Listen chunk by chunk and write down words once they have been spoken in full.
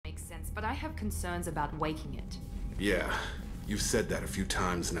but I have concerns about waking it. Yeah, you've said that a few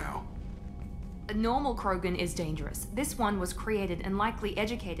times now. A normal Krogan is dangerous. This one was created and likely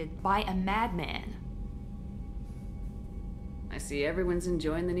educated by a madman. I see everyone's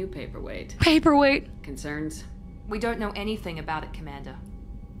enjoying the new paperweight. Paperweight? Concerns? We don't know anything about it, Commander.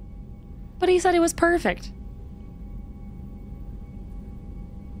 But he said it was perfect.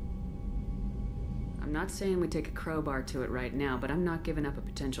 I'm not saying we take a crowbar to it right now, but I'm not giving up a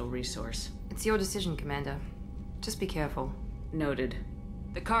potential resource. It's your decision, Commander. Just be careful. Noted.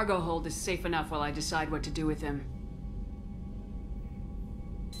 The cargo hold is safe enough while I decide what to do with him.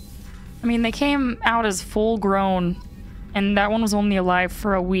 I mean, they came out as full grown, and that one was only alive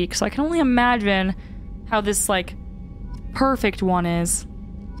for a week, so I can only imagine how this, like, perfect one is.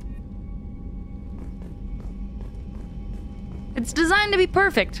 It's designed to be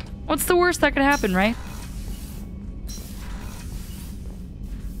perfect. What's the worst that could happen, right?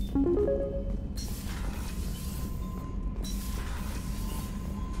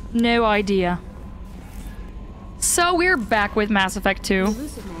 No idea. So we're back with Mass Effect 2.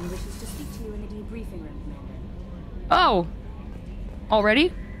 Elusive Man wishes to speak to you in the debriefing room, Commander. Oh.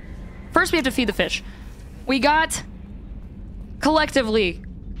 Already? First we have to feed the fish. We got... collectively...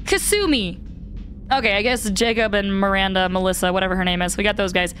 Kasumi. Okay, I guess Jacob and Miranda, Melissa, whatever her name is. We got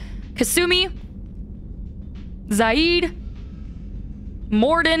those guys. Kasumi. Zaid.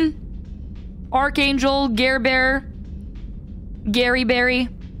 Morden. Archangel. Gerber. Gary Berry.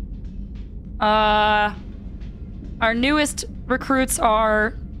 Our newest recruits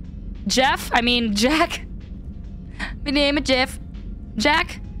are Jack. My name is Jeff.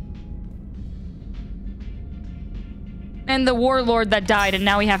 Jack. And the warlord that died, and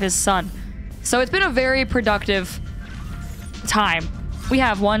now we have his son. So it's been a very productive time. We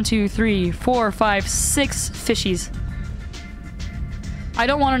have 1, 2, 3, 4, 5, 6 fishies. I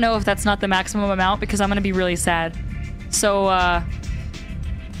don't want to know if that's not the maximum amount because I'm going to be really sad. So,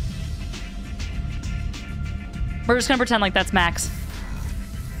 we're just gonna pretend like that's max.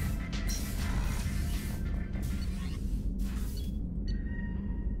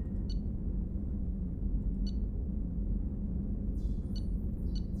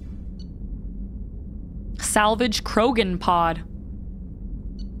 Salvage Krogan pod.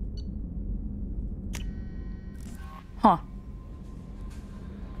 Huh.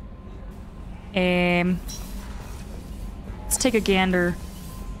 Let's take a gander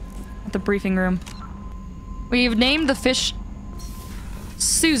at the briefing room. We've named the fish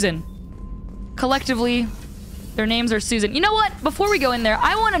Susan. Collectively, their names are Susan. You know what? Before we go in there,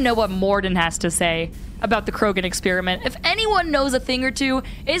 I want to know what Morden has to say about the Krogan experiment. If anyone knows a thing or two,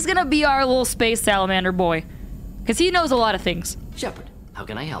 it's gonna be our little space salamander boy. Because he knows a lot of things. Shepard, how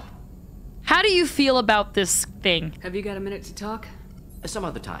can I help? How do you feel about this thing? Have you got a minute to talk? Some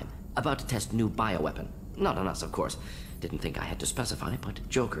other time. About to test new bioweapon. Not on us, of course. Didn't think I had to specify, but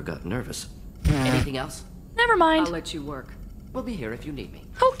Joker got nervous. Anything else? Never mind. I'll let you work. We'll be here if you need me.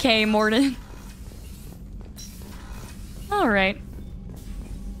 Okay, Morden. Alright.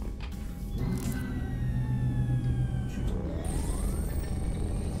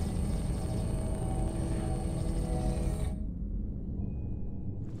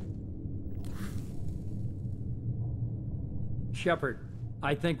 Shepard,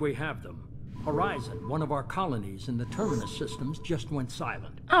 I think we have them. Horizon, one of our colonies in the Terminus systems, just went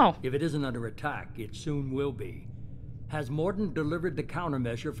silent. Oh. If it isn't under attack, it soon will be. Has Morden delivered the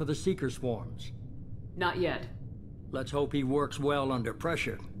countermeasure for the Seeker swarms? Not yet. Let's hope he works well under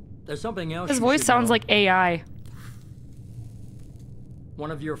pressure. There's something else. His voice sounds like AI.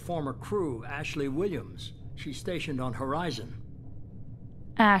 One of your former crew, Ashley Williams. She's stationed on Horizon.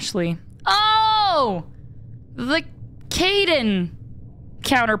 Ashley. Oh! The Caden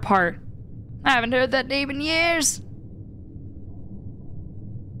counterpart. I haven't heard that name in years.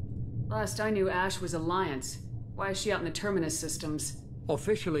 Last I knew, Ash was Alliance. Why is she out in the Terminus systems?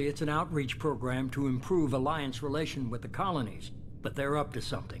 Officially, it's an outreach program to improve Alliance relation with the colonies. But they're up to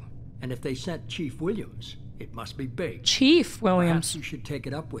something. And if they sent Chief Williams, it must be big. Chief Williams. Perhaps you should take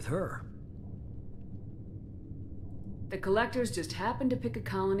it up with her. The Collectors just happened to pick a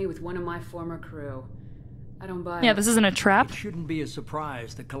colony with one of my former crew. I don't buy Yeah, it. this isn't a trap. It shouldn't be a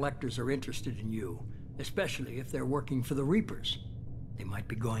surprise the Collectors are interested in you, especially if they're working for the Reapers. They might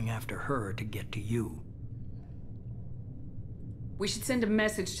be going after her to get to you. We should send a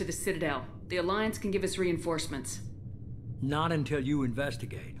message to the Citadel. The Alliance can give us reinforcements. Not until you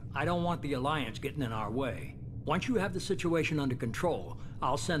investigate. I don't want the Alliance getting in our way. Once you have the situation under control,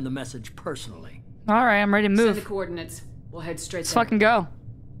 I'll send the message personally. Alright, I'm ready to move. Send the coordinates. We'll head straight Let's there. fucking go.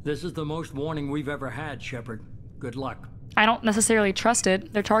 This is the most warning we've ever had, Shepard. Good luck. I don't necessarily trust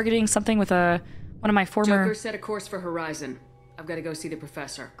it. They're targeting something with one of my former Joker set a course for Horizon. I've got to go see the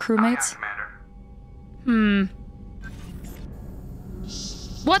professor. crewmates.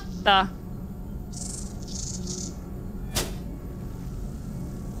 What the?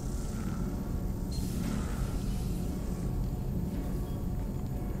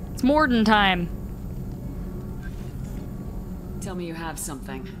 It's Morden time. Tell me you have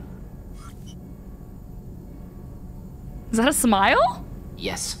something. Is that a smile?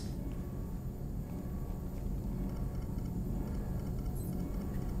 Yes.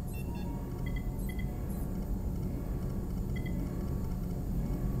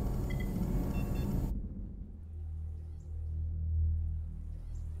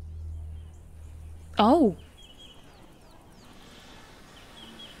 Oh.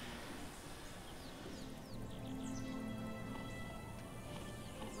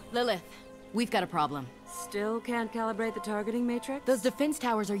 Lilith, we've got a problem. Still can't calibrate the targeting matrix? Those defense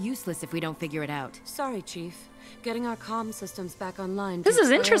towers are useless if we don't figure it out. Sorry, Chief. Getting our comm systems back online. This takes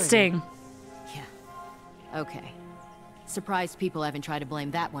is interesting. Yeah. Okay. Surprised people haven't tried to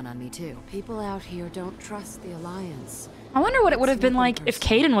blame that one on me, too. People out here don't trust the Alliance. I wonder what it would have been like if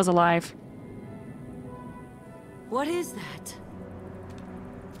Caden was alive. What is that?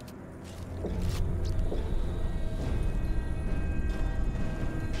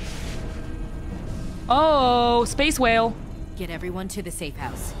 Oh, space whale. Get everyone to the safe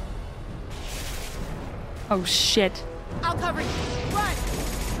house. Oh shit. I'll cover you. Run!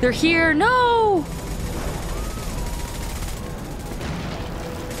 They're here. No!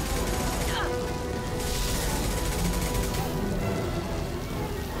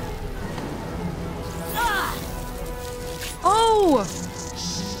 Oh!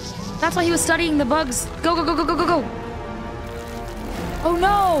 That's why he was studying the bugs. Go, go, go, go, go, go, go. Oh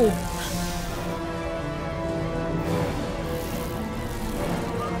no!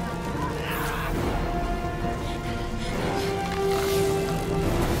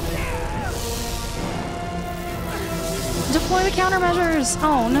 Deploy the countermeasures.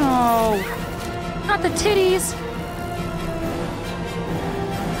 Oh no. Not the titties.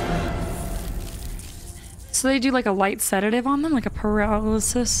 So they do like a light sedative on them, like a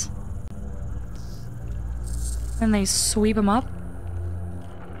paralysis. And they sweep them up.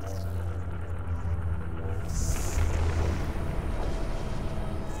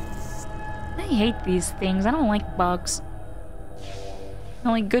 I hate these things. I don't like bugs. The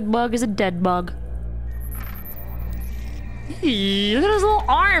only good bug is a dead bug. Eee, look at those little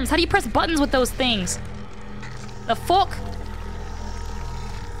arms. How do you press buttons with those things? The fuck?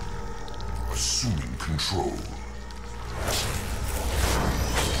 Assuming control.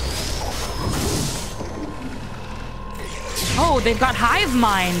 Oh, they've got hive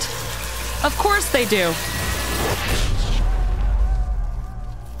mind. Of course they do.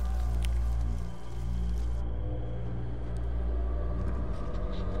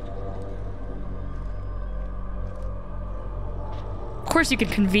 Of course you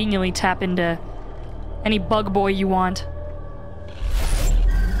could conveniently tap into any bug boy you want.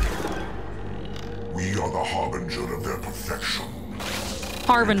 We are the harbinger of their perfection.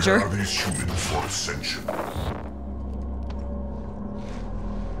 Harbinger. Prepare these humans for ascension.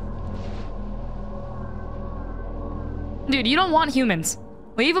 Dude, you don't want humans.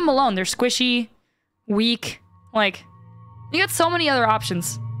 Leave them alone. They're squishy, weak. Like, you got so many other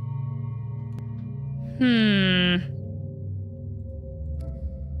options.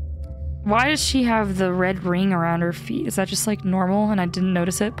 Why does she have the red ring around her feet? Is that just like normal and I didn't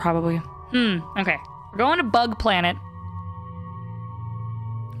notice it? Probably. Okay. We're going to Bug Planet.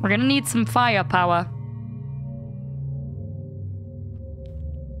 We're gonna need some firepower.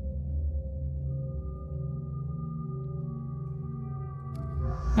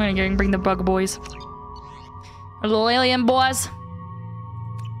 I'm gonna go and bring the bug boys. Our little alien boys.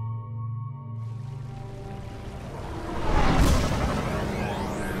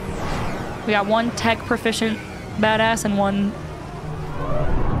 We got one tech proficient badass and one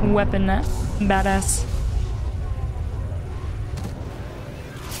weapon badass.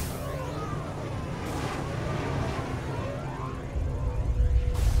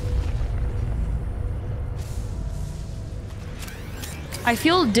 I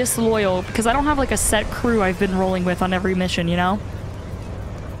feel disloyal because I don't have like a set crew I've been rolling with on every mission, you know?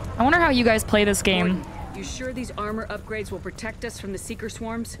 I wonder how you guys play this game. Gordon, you sure these armor upgrades will protect us from the Seeker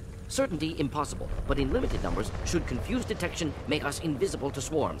swarms? Certainty impossible, but in limited numbers, should confused detection make us invisible to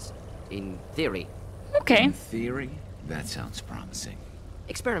swarms. In theory. Okay. In theory, that sounds promising.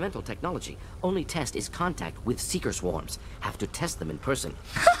 Experimental technology. Only test is contact with Seeker swarms. Have to test them in person.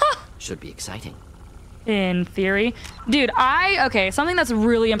 Should be exciting. in theory. Dude, okay, something that's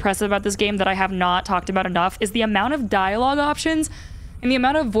really impressive about this game that I have not talked about enough is the amount of dialogue options and the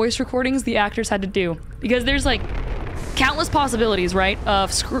amount of voice recordings the actors had to do. Because there's like countless possibilities, right,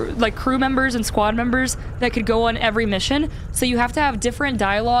 of crew members and squad members that could go on every mission. So you have to have different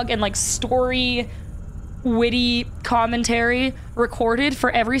dialogue and like story, witty commentary recorded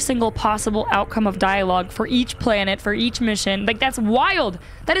for every single possible outcome of dialogue for each planet, for each mission. Like, that's wild.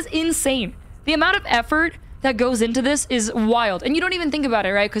 That is insane. The amount of effort that goes into this is wild. And you don't even think about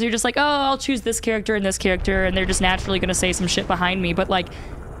it, right? Because you're just like, oh, I'll choose this character, and they're just naturally going to say some shit behind me. But, like,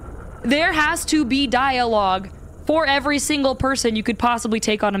 there has to be dialogue for every single person you could possibly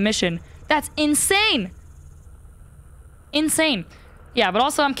take on a mission. That's insane. Insane. Yeah, but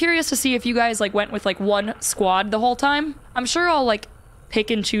also I'm curious to see if you guys, like, went with, like, one squad the whole time. I'm sure I'll, like, pick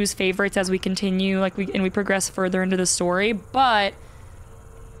and choose favorites as we continue, like, we progress further into the story, but...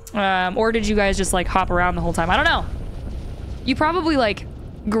 or did you guys just, like, hop around the whole time? I don't know. You probably, like,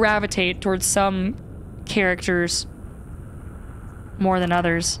 gravitate towards some characters more than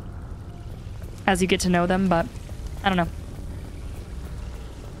others as you get to know them, but I don't know.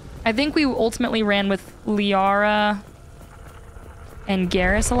 I think we ultimately ran with Liara and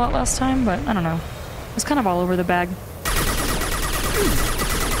Garrus a lot last time, but I don't know. It was kind of all over the bag.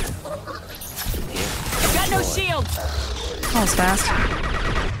 Got no shield! That was fast.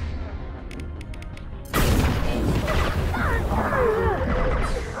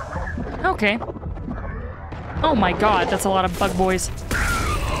 Okay. Oh my god, that's a lot of bug boys.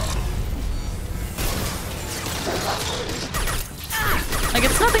 Like,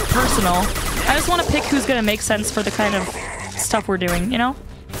 it's nothing personal. I just want to pick who's gonna make sense for the kind of stuff we're doing, you know?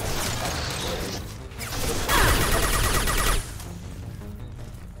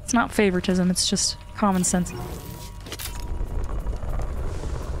 It's not favoritism, it's just common sense.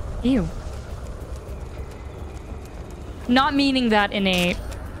 Ew. Not meaning that in a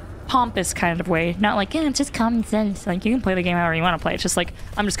pompous kind of way. Not like, yeah, it's just common sense. Like, you can play the game however you want to play. It's just like,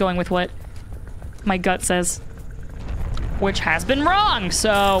 I'm just going with what my gut says. Which has been wrong,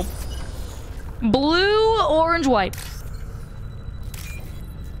 so... Blue, orange, white.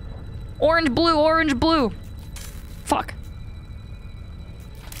 Orange, blue, orange, blue. Fuck.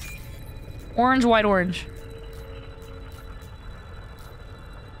 Orange, white, orange.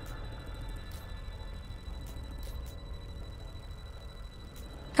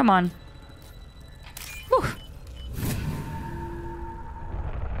 Come on. Whew.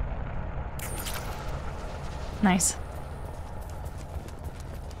 Nice.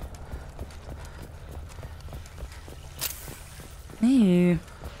 Ew.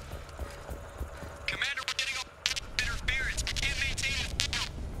 Commander, we're getting interference. We can't maintain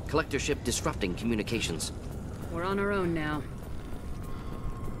it. Collector ship disrupting communications. We're on our own now.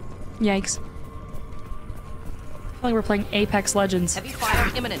 Yikes. I feel like we're playing Apex Legends. Heavy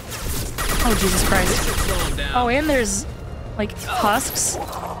fire imminent. Oh, Jesus Christ. Oh, and there's, like, husks.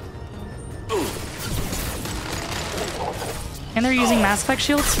 And they're using Mass Effect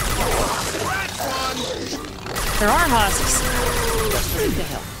shields. There are husks.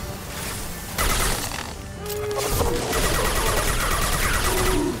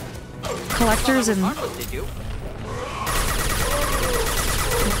 Collectors and...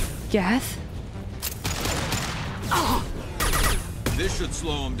 Geth? This should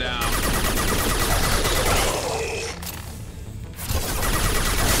slow him down.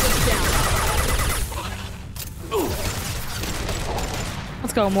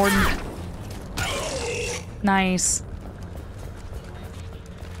 Let's go, Morden. Nice.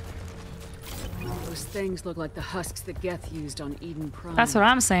 Those things look like the husks that Geth used on Eden Prime. That's what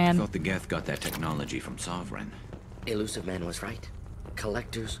I'm I saying. thought the Geth got that technology from Sovereign. Elusive Man was right.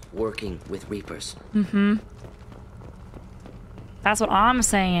 Collectors working with Reapers. Mm-hmm. That's what I'm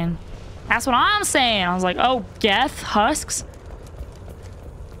saying. That's what I'm saying. I was like, oh, Geth? Husks?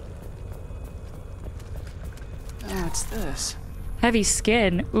 What's this? Heavy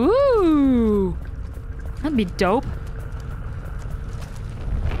skin. Ooh. That'd be dope.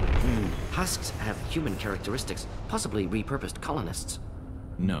 Husks have human characteristics, possibly repurposed colonists.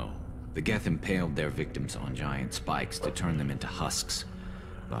 No. The Geth impaled their victims on giant spikes to turn them into husks.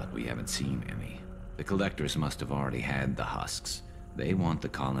 But we haven't seen any. The Collectors must have already had the husks. They want the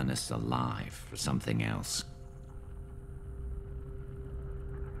colonists alive for something else.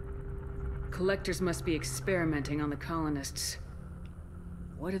 Collectors must be experimenting on the colonists.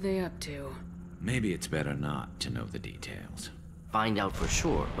 What are they up to? Maybe it's better not to know the details. Find out for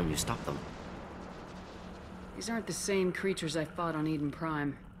sure when you stop them. These aren't the same creatures I fought on Eden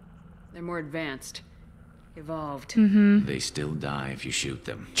Prime. They're more advanced. Evolved. Mm-hmm. They still die if you shoot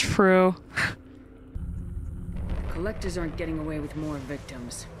them. True. Collectors aren't getting away with more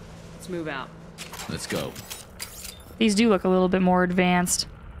victims. Let's move out. Let's go. These do look a little bit more advanced.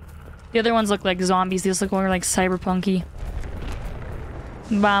 The other ones look like zombies. These look more like cyberpunky.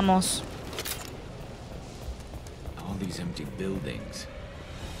 Vamos. All these empty buildings.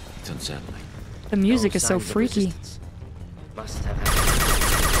 It's unsettling. The music No is so signs of freaky. resistance. Must have happened.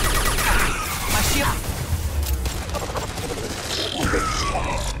 My shield.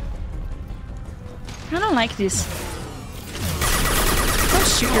 I don't like this. Don't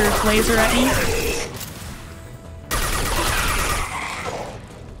shoot your laser at me.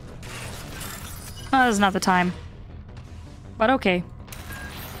 Oh, this is not the time. But okay.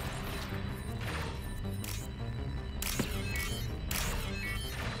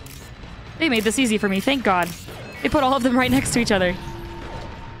 They made this easy for me, thank God. They put all of them right next to each other.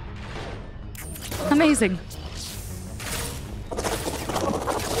 Amazing.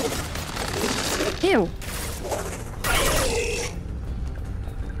 Ew.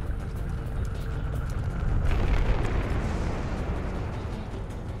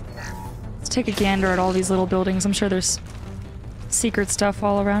 Let's take a gander at all these little buildings. I'm sure there's secret stuff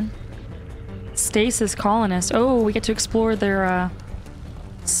all around. Stasis colonist. Oh, we get to explore their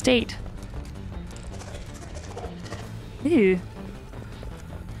state. Ew.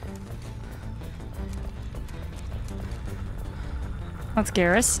 That's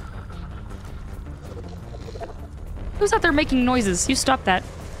Garrus. Who's out there making noises? You stop that.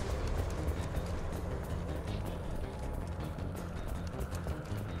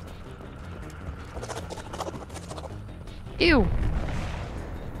 Ew.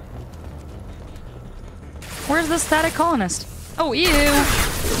 Where's the static colonist? Oh, ew.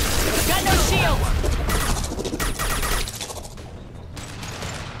 Got no shield.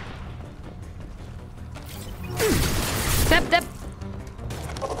 Step, step.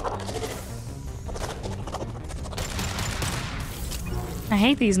 I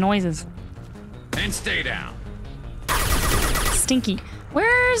hate these noises. And stay down. Stinky.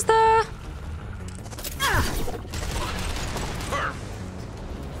 Where's the...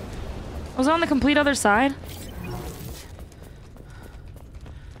 Was it on the complete other side?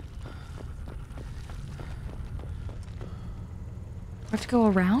 I have to go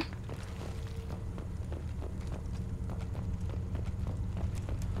around?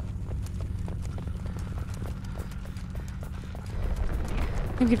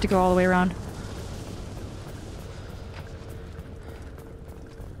 I think we have to go all the way around.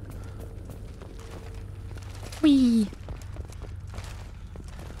 Whee!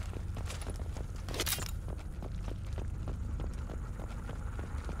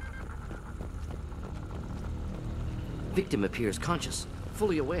 Victim appears conscious,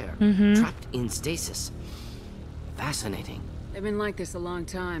 fully aware, trapped in stasis. Fascinating. They've been like this a long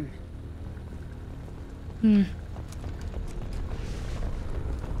time. Did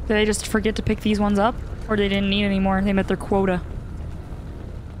they just forget to pick these ones up? Or they didn't need any more? They met their quota.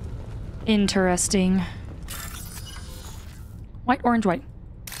 Interesting. White, orange, white.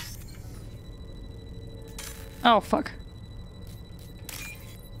 Oh, fuck.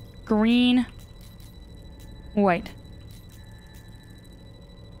 Green. White.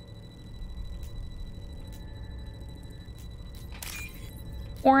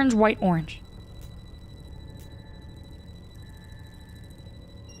 Orange, white, orange.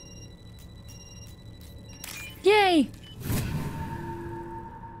 Yay!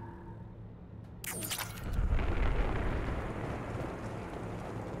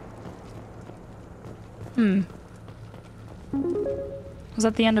 Was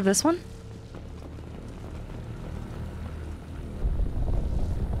that the end of this one?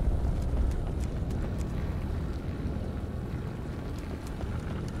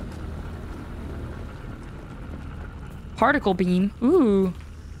 Particle beam. Ooh.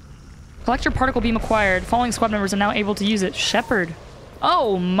 Collector particle beam acquired. Following squad members are now able to use it. Shepherd.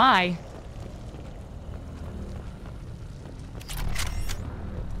 Oh my.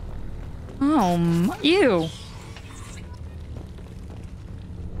 Oh my. Ew.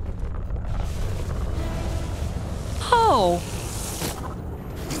 Oh.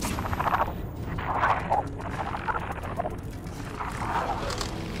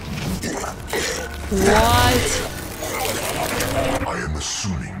 What? I am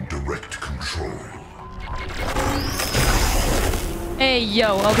assuming direct control. Hey,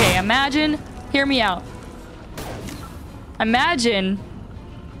 yo, okay, imagine, hear me out. Imagine,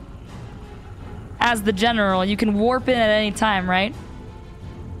 as the general, you can warp in at any time, right?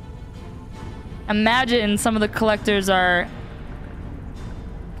 Imagine some of the collectors are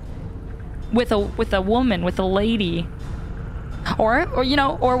with a woman, with a lady. Or you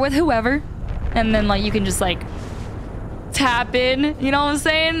know, or with whoever. And then, like, you can just, like, tap in. You know what I'm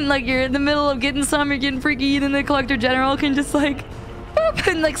saying? Like you're in the middle of getting some, you're getting freaky, and then the Collector General can just like boop,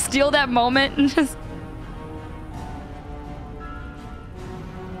 and like steal that moment and just.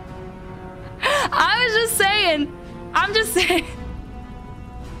 I was just saying. I'm just saying.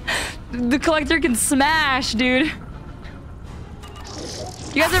 The Collector can smash, dude.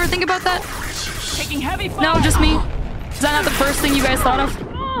 You guys ever think about that? Taking heavy fire. No, just me. Is that not the first thing you guys thought of?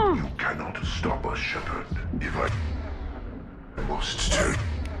 You cannot stop us, Shepard. If I must tell you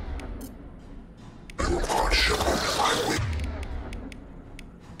apart, Shepard, I will.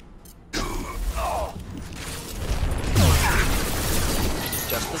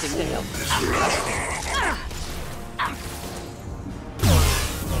 Just the thing to help.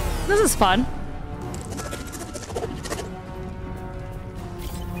 This is fun.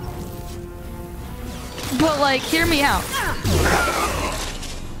 But like, hear me out.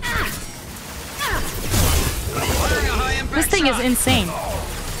 This thing is insane.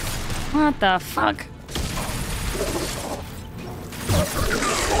 What the fuck?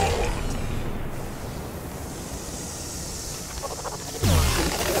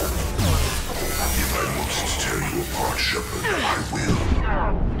 If I must tear you apart, Shepard, I will.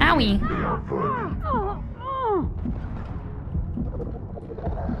 Owie.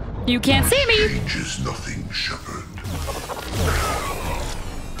 You can't see me. Changes nothing, Shepard.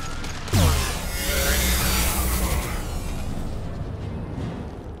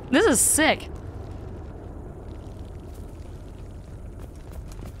 This is sick.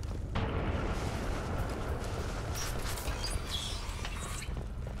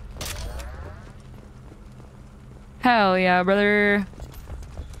 Hell yeah, brother.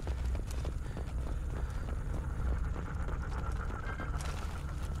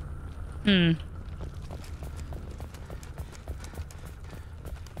 I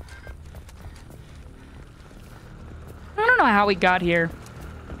don't know how we got here.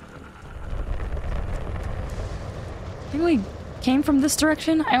 I think we came from this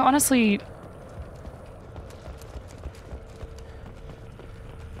direction? I honestly...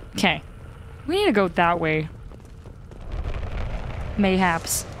 Okay. We need to go that way.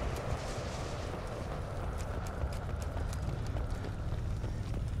 Mayhaps.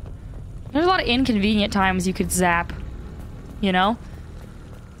 There's a lot of inconvenient times you could zap. You know?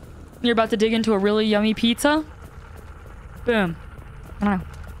 You're about to dig into a really yummy pizza? Boom. I don't know.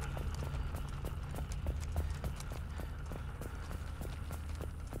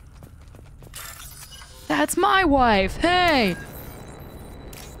 That's my wife! Hey!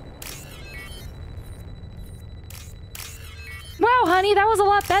 Wow, honey, that was a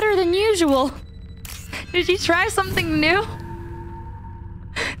lot better than usual. Did you try something new?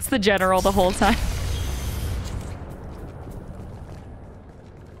 It's the general the whole time.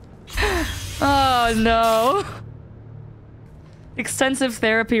 Oh no. Extensive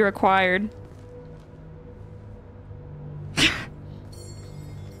therapy required.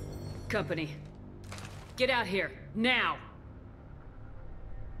 Company. Get out here, now!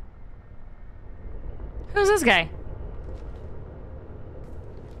 Who's this guy?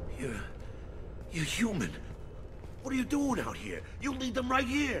 You're human. What are you doing out here? You lead them right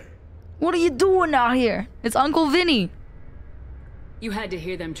here. What are you doing out here? It's Uncle Vinny. You had to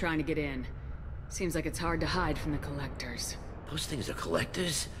hear them trying to get in. Seems like it's hard to hide from the collectors. Those things are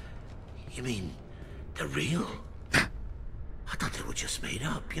collectors? You mean, they're real? I thought they were just made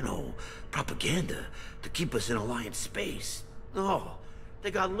up, you know, propaganda to keep us in Alliance space. No,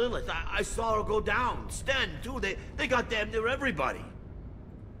 they got Lilith. I saw her go down. Sten, too. They got damn near everybody.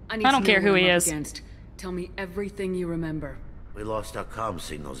 I don't care who he is. Against. Tell me everything you remember. We lost our comm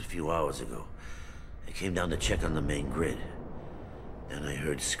signals a few hours ago. I came down to check on the main grid. And I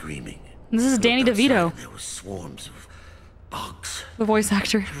heard screaming. This is Danny DeVito. There were swarms of bugs. The voice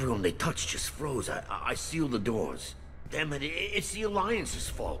actor. Everyone they touched just froze. I sealed the doors. Damn it, it's the Alliance's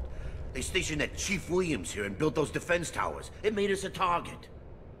fault. They stationed that Chief Williams here and built those defense towers. It made us a target.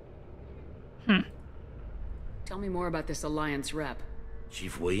 Tell me more about this Alliance rep.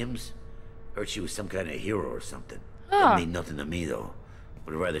 Chief Williams? Heard she was some kind of hero or something. Oh. That mean nothing to me, though.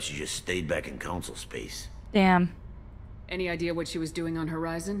 Would rather she just stayed back in Council space. Damn. Any idea what she was doing on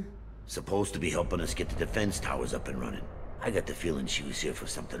Horizon? Supposed to be helping us get the defense towers up and running. I got the feeling she was here for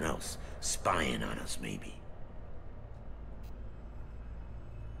something else. Spying on us, maybe.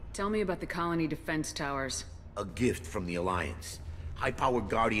 Tell me about the colony defense towers. A gift from the Alliance. High-powered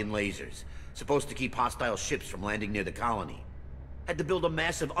Guardian lasers. Supposed to keep hostile ships from landing near the colony. Had to build a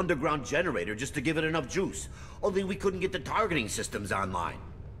massive underground generator just to give it enough juice. Only we couldn't get the targeting systems online.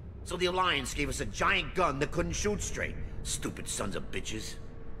 So the Alliance gave us a giant gun that couldn't shoot straight. Stupid sons of bitches.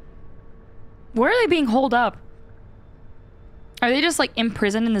 Where are they being holed up? Are they just like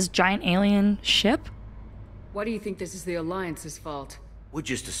imprisoned in this giant alien ship? Why do you think this is the Alliance's fault? We're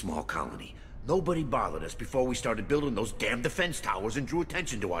just a small colony. Nobody bothered us before we started building those damn defense towers and drew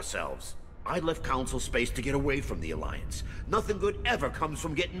attention to ourselves. I left Council space to get away from the Alliance. Nothing good ever comes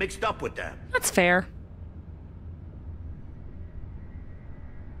from getting mixed up with them. That's fair.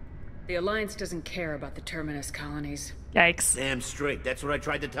 The Alliance doesn't care about the Terminus colonies. Yikes. Damn straight. That's what I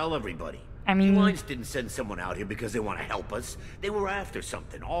tried to tell everybody. I mean... The Alliance didn't send someone out here because they want to help us. They were after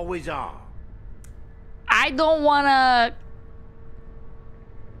something. Always are. I don't wanna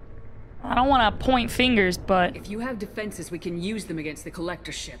point fingers, but... If you have defenses, we can use them against the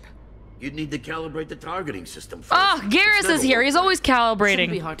Collector ship. You'd need to calibrate the targeting system first. Oh, Garrus is here. He's always calibrating.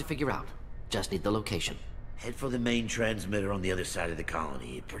 Shouldn't be hard to figure out. Just need the location. Head for the main transmitter on the other side of the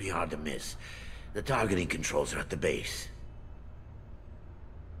colony. Pretty hard to miss. The targeting controls are at the base.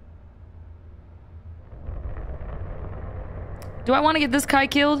 Do I want to get this guy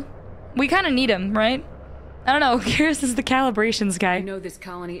killed? We kind of need him, right? I don't know. Garrus is the calibrations guy. I know this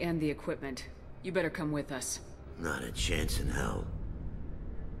colony and the equipment. You better come with us. Not a chance in hell.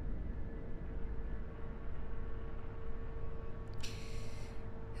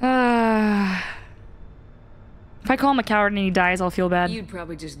 If I call him a coward and he dies, I'll feel bad. You'd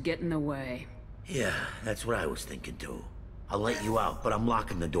probably just get in the way. Yeah, that's what I was thinking too. I'll let you out, but I'm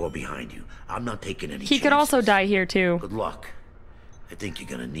locking the door behind you. I'm not taking any He could also die here too. Good luck. I think you're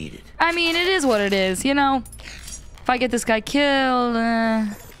gonna need it. I mean, it is what it is, you know? If I get this guy killed...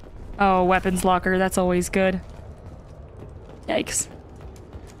 Oh, weapons locker. That's always good. Yikes.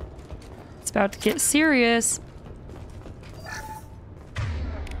 It's about to get serious.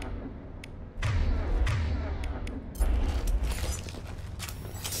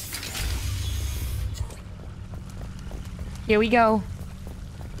 Here we go.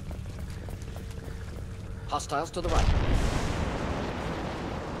 Hostiles to the right.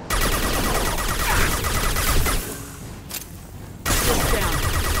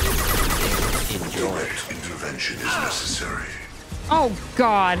 Direct intervention is necessary. Oh,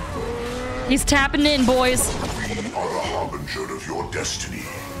 God. He's tapping in, boys. We are the harbinger of your destiny.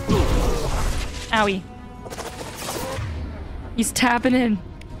 Owie. He's tapping in.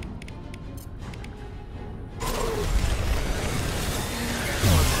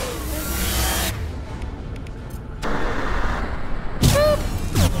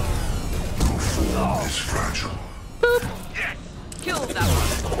 Is fragile. Boop. Yes. Kill that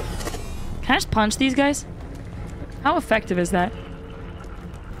one. Can I just punch these guys? How effective is that?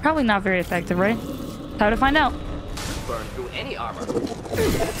 Probably not very effective, right? Time to find out. Burn through any armor.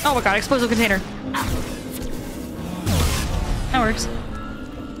 Oh my god, explosive container. That works.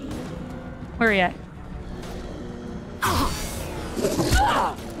 Where are you at?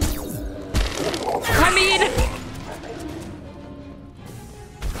 I mean...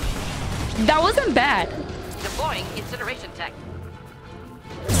 That wasn't bad. Deploying incineration tech.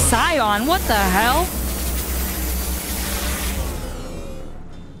 Scion, what the hell?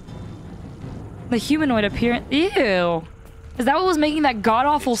 The humanoid appearance. Ew. Is that what was making that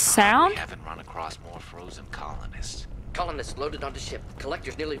god-awful sound? We haven't run across more frozen colonists. Colonists loaded onto ship.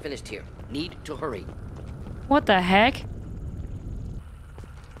 Collector's nearly finished here. Need to hurry. What the heck?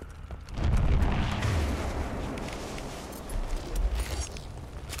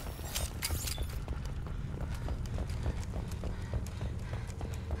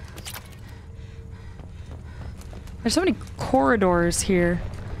 There's so many corridors here.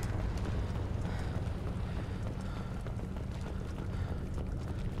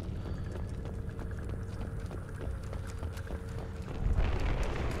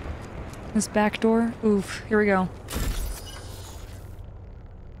 This back door? Oof, here we go.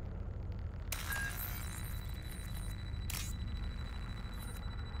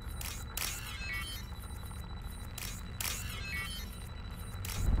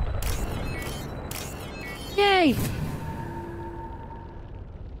 Yay!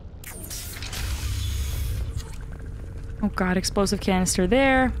 Oh god, explosive canister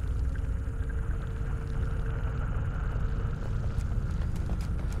there.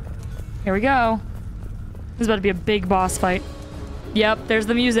 Here we go. This is about to be a big boss fight. Yep, there's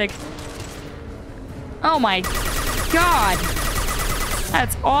the music. Oh my god!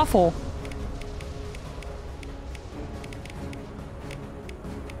 That's awful.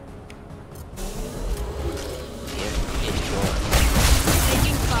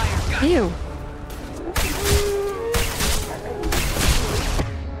 Ew.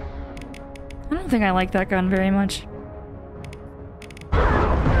 I don't think I like that gun very much.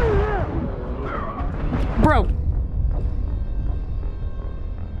 Bro.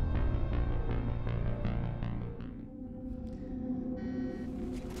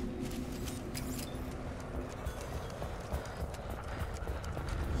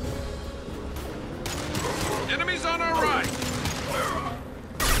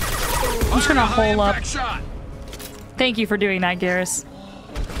 just gonna hole up. Thank you for doing that, Garrus.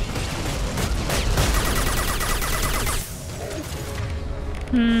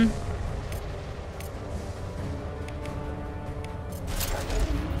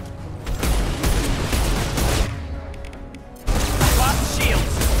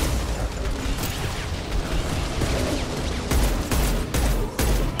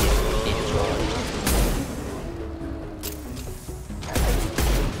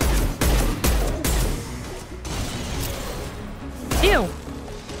 Ew.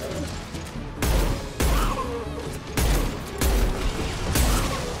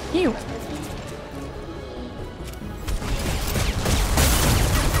 Ew.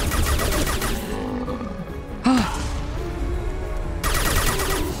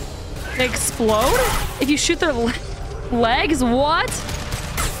 They explode? If you shoot their legs? What?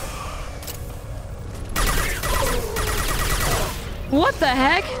 What the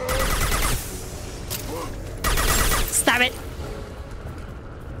heck? Stop it.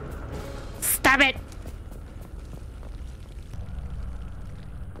 Stop it.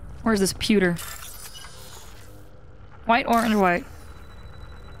 Where's this pewter? White, orange, white.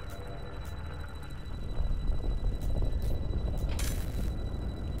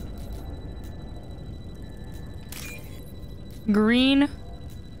 Green,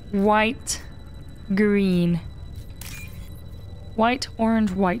 white, green. White,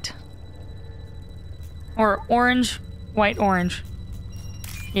 orange, white. Or orange, white, orange.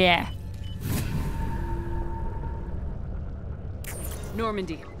 Yeah.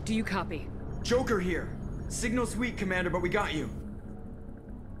 Normandy, do you copy? Joker here. Signal's weak, Commander, but we got you.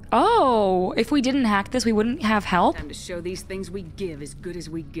 Oh, if we didn't hack this, we wouldn't have help? Time to show these things we give as good as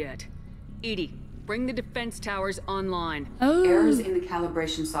we get. Edie, bring the defense towers online. Oh. Errors in the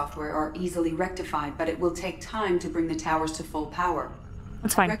calibration software are easily rectified, but it will take time to bring the towers to full power.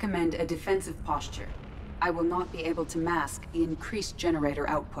 That's fine. I recommend a defensive posture. I will not be able to mask the increased generator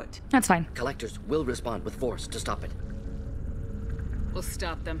output. That's fine. Collectors will respond with force to stop it. We'll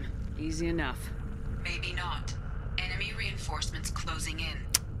stop them. Easy enough. Maybe not. Enemy reinforcements closing in.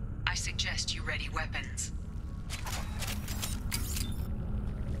 I suggest you ready weapons.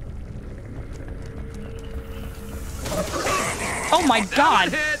 Oh my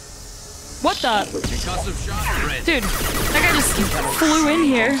god! What the? Concussive shot red. Dude, that guy just flew in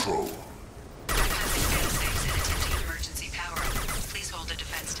here. Emergency power. Please hold the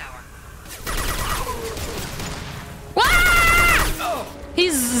defense tower. Ah!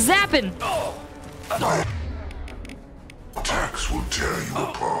 He's zapping. Attacks will tear you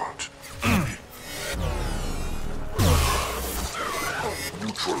apart.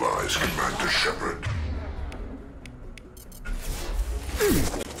 Neutralize Commander Shepard.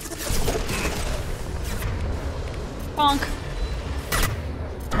 Bonk.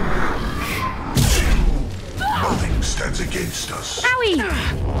 Nothing stands against us. Owie!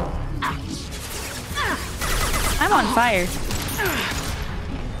 I'm on fire.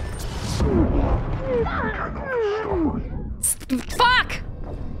 Fuck!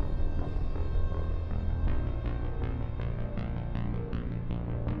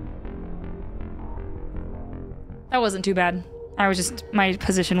 That wasn't too bad. I was just, my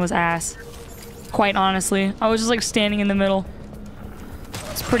position was ass. Quite honestly. I was just like standing in the middle.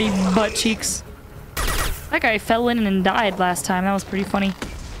 It's pretty butt cheeks. That guy fell in and died last time. That was pretty funny.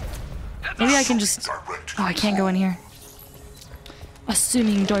 Maybe I can just... Oh, I can't go in here.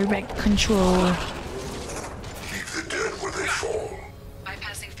 Assuming direct control. Leave the dead where they fall.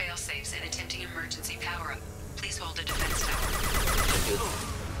 Bypassing fail-safes and attempting emergency power-up. Please hold the defense tower.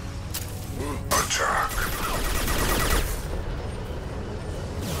 Attack.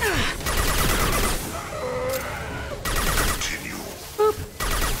 Continue. Boop.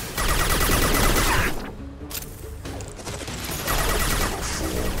 Your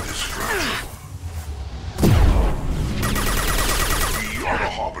form is fragile. We are the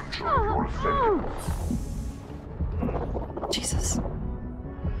harbinger of your ascendance. Jesus.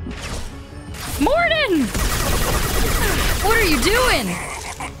 Morden! What are you doing?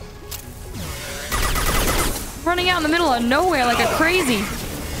 Running out in the middle of nowhere like a crazy.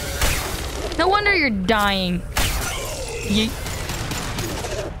 No wonder you're dying. Yeet.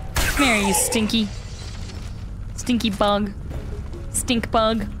 Come here, you stinky. Stinky bug. Stink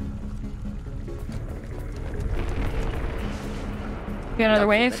bug. Got another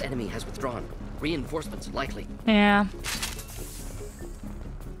wave? That enemy has withdrawn. Reinforcements likely. Yeah.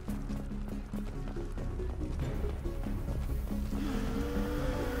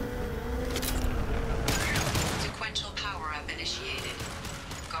 Sequential power-up initiated.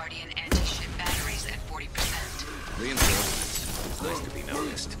 Guardian anti-ship batteries at 40%. Reinforcements. It's nice to be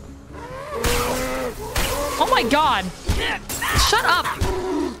noticed. my god! Shut up!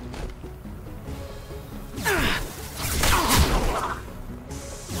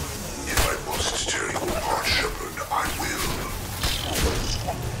 If I must tear you apart, Shepard, I will.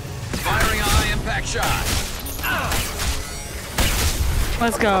 Firing a high impact shot.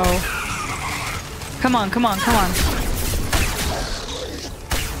 Let's go. Come on, come on, come on.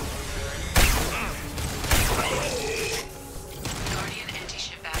 Guardian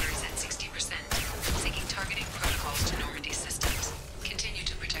anti-ship batteries at 60%. Syncing targeting protocols to Normandy systems. Continue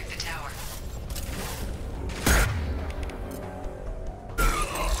to protect the tower.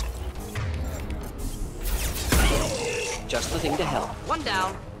 Just the thing to help. One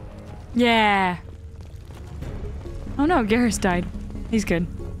down. Yeah. Oh no, Garrus died. He's good.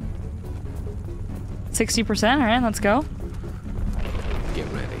 60%, alright, let's go. Get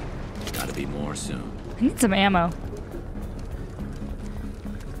ready. Gotta be more soon. I need some ammo.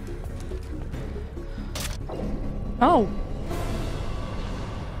 Oh.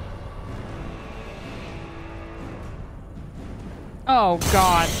 Oh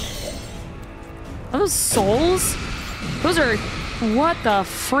god. Are those souls? Those are... What the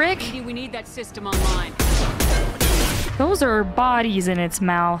frick? Edie, we need that system online. Those are bodies in its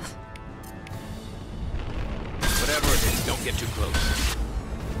mouth. Whatever it is, don't get too close.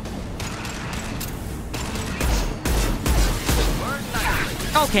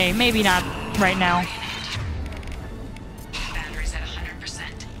 Okay, maybe not right now. Batteries at 100%.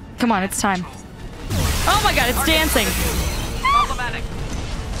 Come on, it's time. Oh my god, it's dancing! Problematic.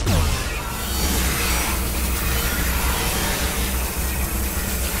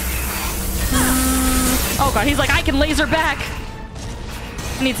 Oh god, he's like, I can laser back!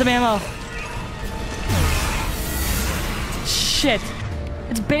 I need some ammo. Shit.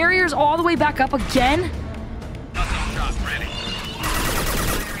 It's barriers all the way back up again?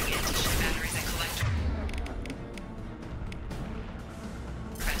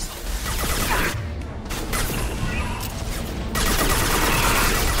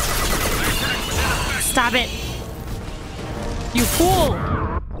 Stop it. You fool!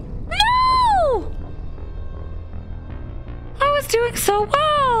 No! I was doing so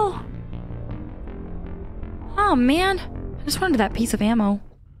well! Oh man, I just wanted that piece of ammo.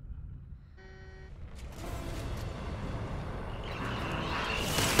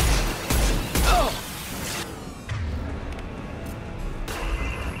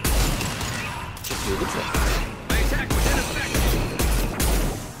 Just do the trick.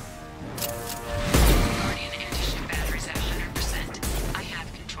 Guardian anti-ship batteries at 100%. I have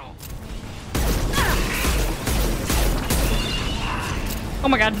control. Oh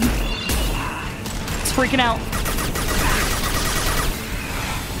my god. It's freaking out.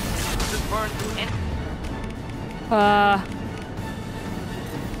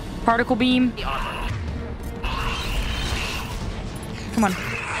 Particle beam. Come on.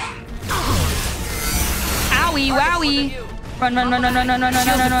 Owie, wowie. Run, run, run, run, run, run, run, run,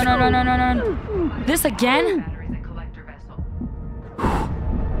 run, run, run, run, run, run. This again?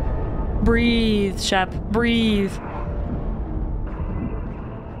 Breathe, Shep. Breathe.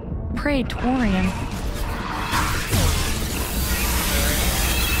 Praetorian.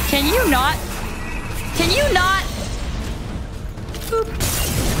 Can you not? Can you not? Boop.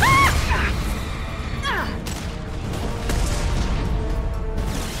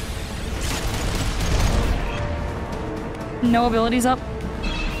 No abilities up.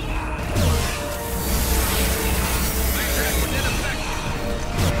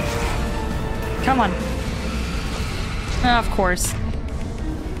 Come on. Of course.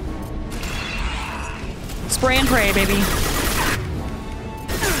 Spray and pray, baby.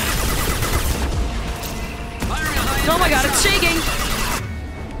 Oh my god, it's shaking!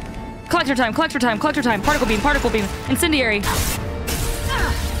 Collector time, collector time, collector time. Particle beam, incendiary.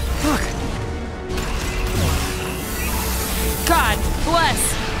 Fuck. God bless.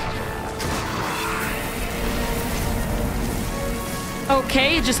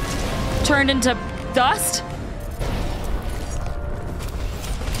 Okay, it just turned into dust.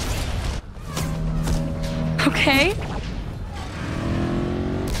 Okay.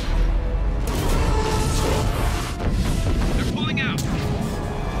 They're pulling out.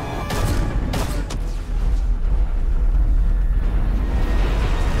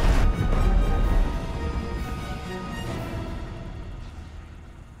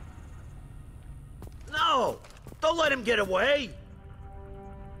 No! Don't let him get away!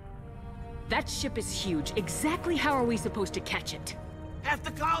 That ship is huge. Exactly how are we supposed to catch it? Half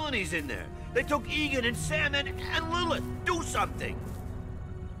the colony's in there. They took Egan and Sam and Lilith. Do something!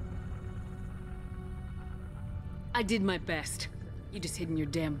 I did my best. You just hid in your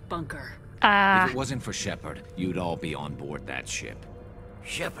damn bunker. If it wasn't for Shepard, you'd all be on board that ship.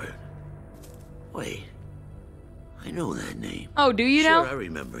 Shepard? Wait. I know that name. Oh, do you now? Sure, I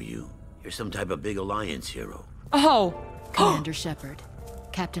remember you. You're some type of big Alliance hero. Oh. Commander Shepard,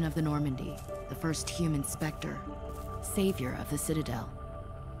 Captain of the Normandy, the first human Spectre, savior of the Citadel.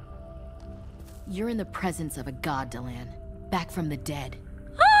 You're in the presence of a god, Delan, back from the dead.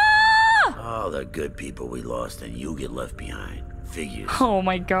 All the good people we lost and you get left behind. Figures. Oh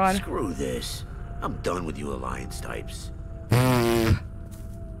my god. Screw this. I'm done with you Alliance types. Who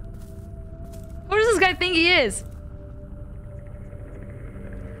does this guy think he is?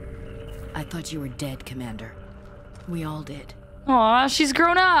 I thought you were dead, Commander. We all did. Aw, she's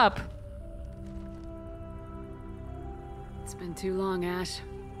grown up. It's been too long, Ash.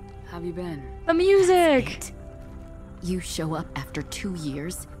 How have you been? The music. You show up after 2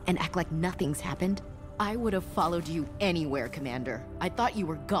 years and act like nothing's happened? I would have followed you anywhere, Commander. I thought you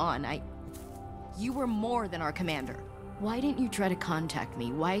were gone. You were more than our commander. Why didn't you try to contact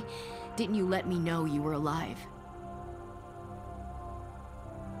me? Why didn't you let me know you were alive?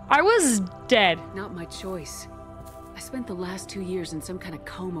 I was dead. Not my choice. I spent the last 2 years in some kind of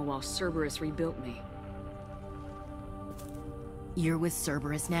coma while Cerberus rebuilt me. You're with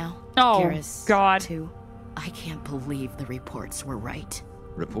Cerberus now? Oh, Garrus, God. Too? I can't believe the reports were right.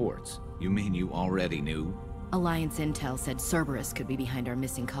 Reports? You mean you already knew? Alliance intel said Cerberus could be behind our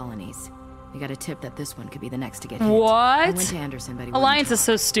missing colonies. We got a tip that this one could be the next to get hit. What? I went to Anderson, but he Alliance wouldn't is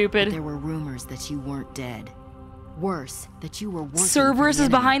so stupid. But there were rumors that you weren't dead. Worse, that you were working Cerberus for the is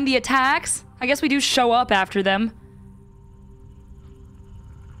enemy. behind the attacks? I guess we do show up after them.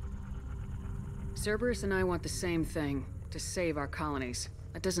 Cerberus and I want the same thing, to save our colonies.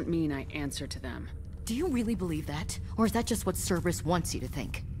 That doesn't mean I answer to them. Do you really believe that? Or is that just what Cerberus wants you to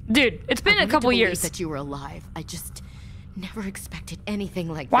think? Dude, it's been a couple I years. that you were alive. I just never expected anything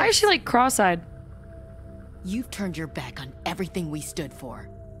like Why this. is she like cross-eyed? You've turned your back on everything we stood for.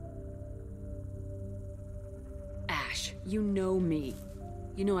 Ash, you know me.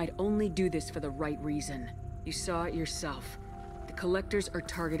 You know I'd only do this for the right reason. You saw it yourself. The Collectors are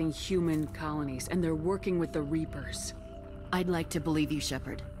targeting human colonies, and they're working with the Reapers. I'd like to believe you,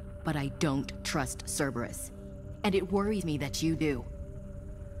 Shepard, but I don't trust Cerberus. And it worries me that you do.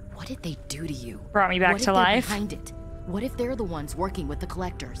 What did they do to you? Brought me back what to if life. They're behind it? What if they're the ones working with the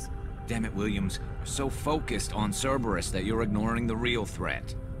Collectors? Damn it, Williams. You're so focused on Cerberus that you're ignoring the real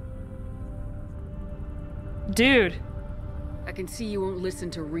threat. Dude. I can see you won't listen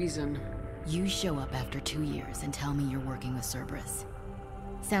to reason. You show up after 2 years and tell me you're working with Cerberus.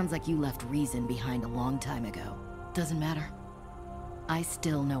 Sounds like you left reason behind a long time ago. Doesn't matter. I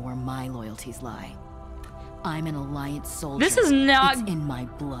still know where my loyalties lie. I'm an Alliance soldier. This is not it's in my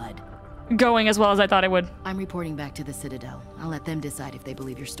blood. Going as well as I thought it would. I'm reporting back to the Citadel. I'll let them decide if they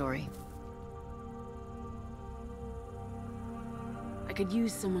believe your story. I could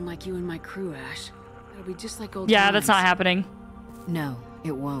use someone like you in my crew, Ash. That'll be just like old Yeah, times. that's not happening. No,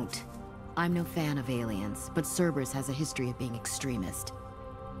 it won't. I'm no fan of aliens, but Cerberus has a history of being extremist.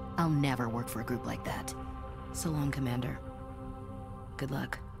 I'll never work for a group like that. So long, Commander. Good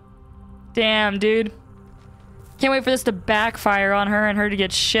luck. Damn, dude. Can't wait for this to backfire on her and her to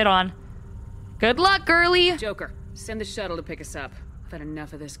get shit on. Good luck, girly! Joker, send the shuttle to pick us up. I've had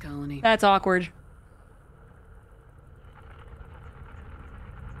enough of this colony. That's awkward.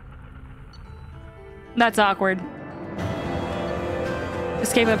 That's awkward.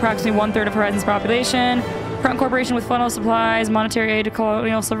 Escape of approximately 1/3 of Horizon's population. Front Corporation with funnel supplies, monetary aid to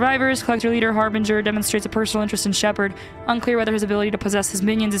colonial survivors. Collector leader Harbinger demonstrates a personal interest in Shepard. Unclear whether his ability to possess his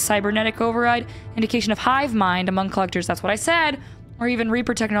minions is cybernetic override. Indication of hive mind among collectors. That's what I said. Or even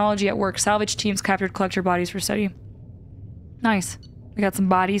Reaper technology at work. Salvage teams captured collector bodies for study. Nice. We got some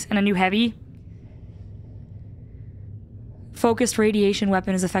bodies and a new heavy. Focused radiation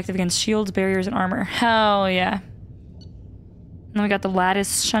weapon is effective against shields, barriers, and armor. Hell yeah. And then we got the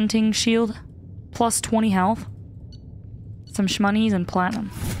lattice shunting shield. Plus 20 health. Some shmonies and platinum.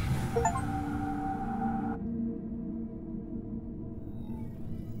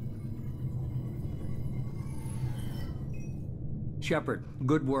 Shepard,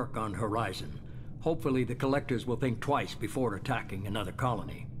 good work on Horizon. Hopefully the Collectors will think twice before attacking another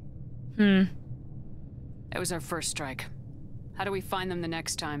colony. That was our first strike. How do we find them the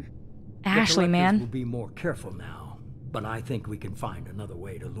next time? Ashley, the Collectors man. will be more careful now, but I think we can find another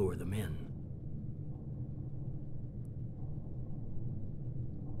way to lure them in.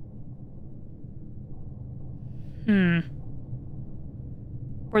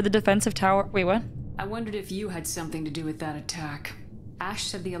 Or the defensive tower. Wait, what? I wondered if you had something to do with that attack. Ash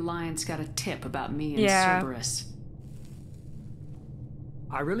said the Alliance got a tip about me and Yeah. Cerberus.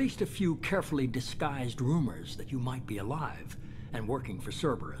 I released a few carefully disguised rumors that you might be alive and working for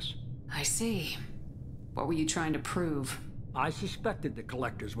Cerberus. I see. What were you trying to prove? I suspected the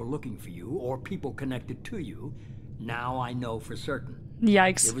Collectors were looking for you, or people connected to you. Now I know for certain.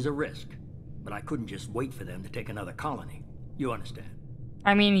 Yikes. It was a risk, but I couldn't just wait for them to take another colony. You understand?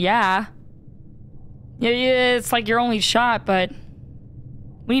 I mean, yeah. Yeah, it's like your only shot, but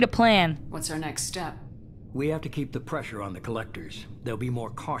we need a plan. What's our next step? We have to keep the pressure on the Collectors. They'll be more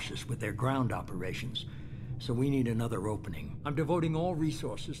cautious with their ground operations, so we need another opening. I'm devoting all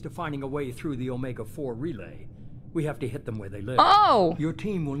resources to finding a way through the Omega-4 relay. We have to hit them where they live. Oh! Your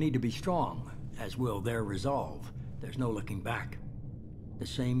team will need to be strong, as will their resolve. There's no looking back. The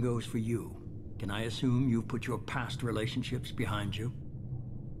same goes for you. Can I assume you've put your past relationships behind you?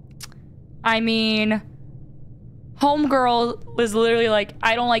 I mean, Homegirl was literally like,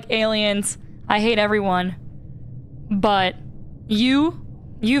 I don't like aliens. I hate everyone. But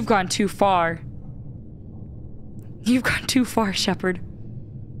you've gone too far. You've gone too far, Shepard.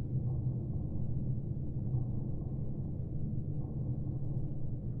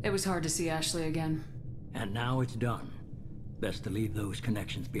 It was hard to see Ashley again. And now it's done. Best to leave those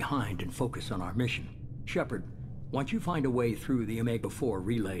connections behind and focus on our mission. Shepard, once you find a way through the Omega-4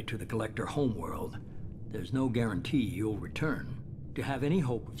 relay to the Collector homeworld, there's no guarantee you'll return. To have any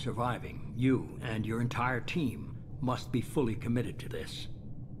hope of surviving, you and your entire team must be fully committed to this.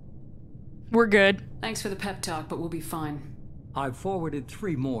 We're good. Thanks for the pep talk, but we'll be fine. I've forwarded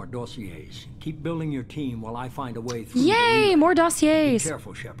 3 more dossiers. Keep building your team while I find a way through. Yay, more dossiers. Be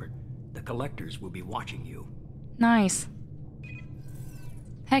careful, Shepard. The Collectors will be watching you. Nice.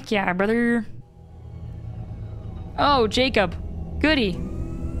 Heck yeah, brother. Oh, Jacob. Goody.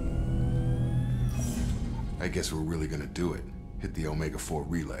 I guess we're really gonna do it. Hit the Omega-4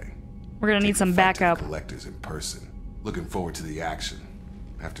 relay. We're gonna need some backup. Collectors in person. Looking forward to the action.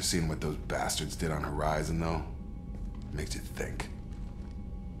 After seeing what those bastards did on Horizon, though, makes you think.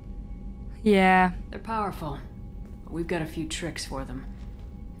 Yeah. They're powerful, but we've got a few tricks for them.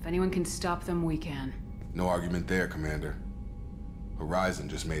 If anyone can stop them, we can. No argument there, Commander. Horizon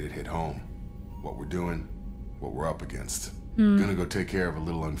just made it hit home. What we're doing, what we're up against. Gonna go take care of a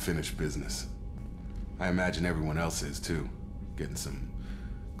little unfinished business. I imagine everyone else is, too. Getting some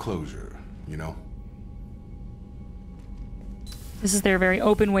closure, you know? This is their very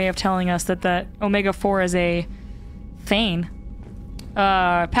open way of telling us that the Omega-4 is a Thane.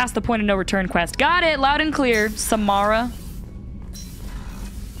 Past the point of no return quest. Got it, loud and clear. Samara.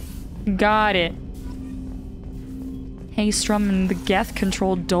 Got it. Haystrom and the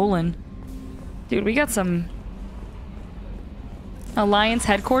Geth-controlled Dolan. Dude, we got some Alliance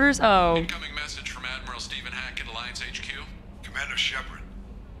headquarters? Oh. Incoming message from Admiral Stephen Hackett, Alliance HQ. Commander Shepard,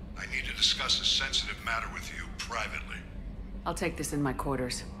 I need to discuss a sensitive matter with you privately. I'll take this in my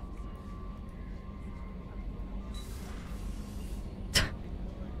quarters.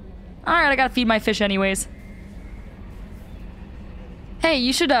 Alright, I gotta feed my fish anyways. Hey,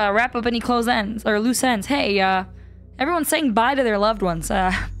 you should wrap up any close ends, or loose ends. Hey, everyone's saying bye to their loved ones.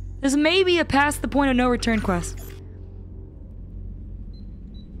 This may be a past the point of no return quest.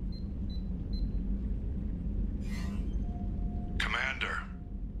 Commander,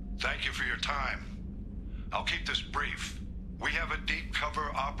 thank you for your time. I'll keep this brief. We have a deep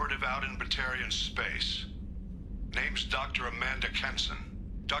cover operative out in Batarian space. Name's Dr. Amanda Kenson.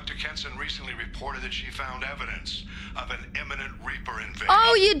 Dr. Kenson recently reported that she found evidence of an imminent Reaper invasion.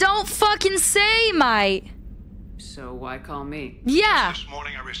 Oh, you don't fucking say, mate. So why call me? Yeah. This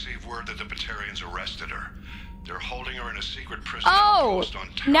morning I received word that the Batarians arrested her. They're holding her in a secret prison Oh, outpost on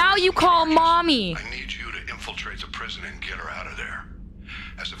now you call charges. mommy. I need you to infiltrate the prison and get her out of there.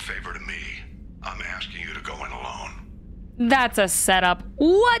 As a favor to me, I'm asking you to go in alone. That's a setup.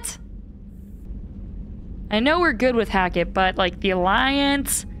 What? I know we're good with Hackett, but like the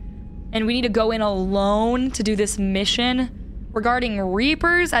Alliance, and we need to go in alone to do this mission regarding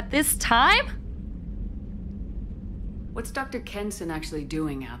Reapers at this time? What's Dr. Kenson actually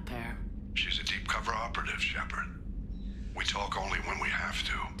doing out there? She's a deep cover operative, Shepard. We talk only when we have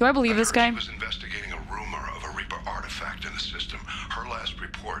to. Do I believe this guy? She was investigating a rumor of a Reaper artifact in the system. Her last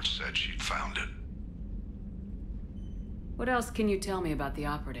report said she'd found it. What else can you tell me about the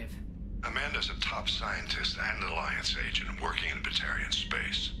operative? Amanda's a top scientist and Alliance agent working in Batarian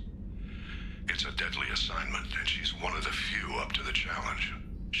space. It's a deadly assignment, and she's one of the few up to the challenge.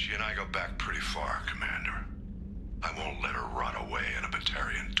 She and I go back pretty far, Commander. I won't let her rot away in a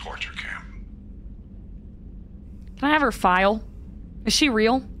Batarian torture camp. Can I have her file? Is she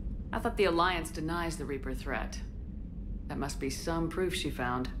real? I thought the Alliance denies the Reaper threat. That must be some proof she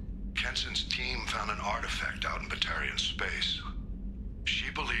found. Kenson's team found an artifact out in Batarian space. She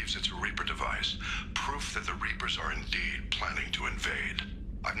believes it's a Reaper device, proof that the Reapers are indeed planning to invade.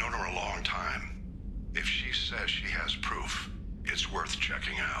 I've known her a long time. If she says she has proof, it's worth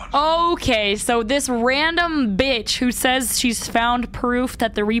checking out. Okay, so this random bitch who says she's found proof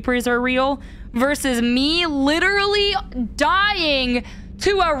that the Reapers are real versus me literally dying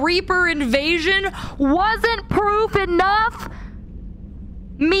to a Reaper invasion wasn't proof enough?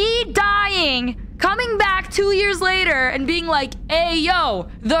 Me dying, coming back 2 years later and being like, hey, yo,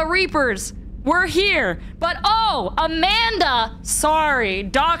 the Reapers, we're here. But oh, Amanda, sorry,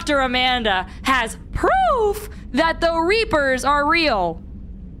 Dr. Amanda has proof that the Reapers are real.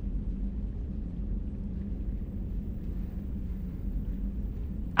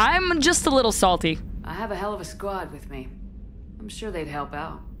 I'm just a little salty. I have a hell of a squad with me. I'm sure they'd help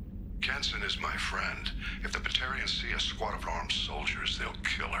out. Kenson is my friend. If the Batarians see a squad of armed soldiers, they'll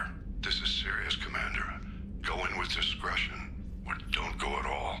kill her. This is serious, Commander. Go in with discretion, or don't go at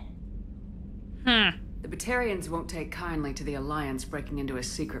all. The Batarians won't take kindly to the Alliance breaking into a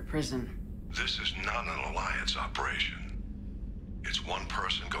secret prison. This is not an Alliance operation. It's one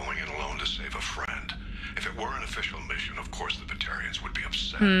person going in alone to save a friend. If it were an official mission, of course the Batarians would be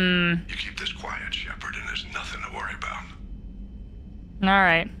upset. You keep this quiet, Shepard, and there's nothing to worry about.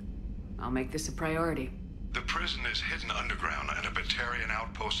 Alright. I'll make this a priority. The prison is hidden underground and a Batarian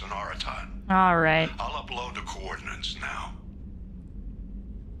outpost in Aratat. Alright. I'll upload the coordinates now.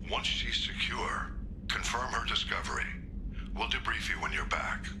 Once she's secure, confirm her discovery. We'll debrief you when you're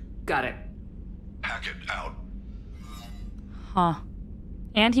back. Got it. Hackett out. Huh.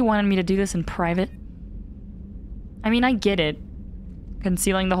 And he wanted me to do this in private? I mean, I get it.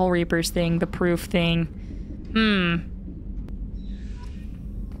 Concealing the whole Reapers thing, the proof thing.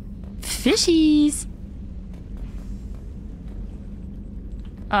 Fishies!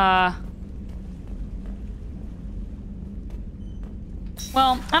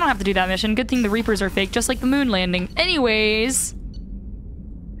 Well, I don't have to do that mission. Good thing the Reapers are fake, just like the moon landing. Anyways...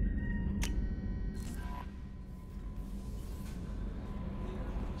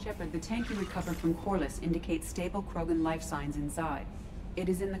 Shepard, the tank you recovered from Corliss indicates stable Krogan life signs inside. It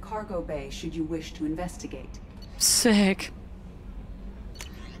is in the cargo bay should you wish to investigate. Sick.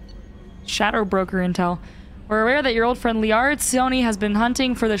 Shadow Broker intel. We're aware that your old friend Liara Tsioni has been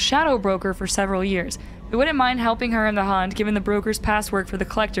hunting for the Shadow Broker for several years. We wouldn't mind helping her in the hunt, given the broker's past work for the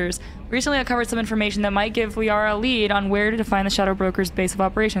Collectors. We recently uncovered some information that might give Liara a lead on where to find the Shadow Broker's base of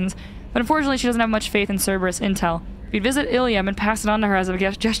operations, but unfortunately she doesn't have much faith in Cerberus intel. If you'd visit Ilium and pass it on to her as a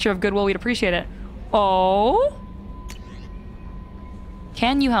gesture of goodwill, we'd appreciate it. Oh?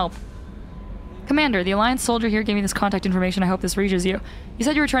 Can you help? Commander, the Alliance soldier here gave me this contact information. I hope this reaches you. You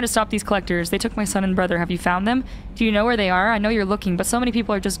said you were trying to stop these Collectors. They took my son and brother. Have you found them? Do you know where they are? I know you're looking, but so many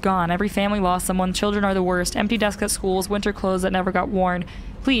people are just gone. Every family lost someone. Children are the worst. Empty desks at schools. Winter clothes that never got worn.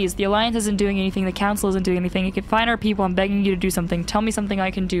 Please, the Alliance isn't doing anything. The Council isn't doing anything. You can find our people. I'm begging you to do something. Tell me something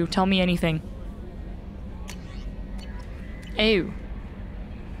I can do. Tell me anything. Ew.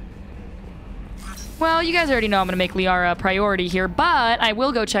 Well, you guys already know I'm gonna make Liara a priority here, but I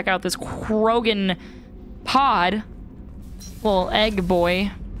will go check out this Krogan pod. Little egg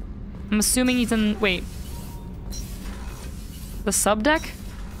boy. I'm assuming he's in... wait. The subdeck?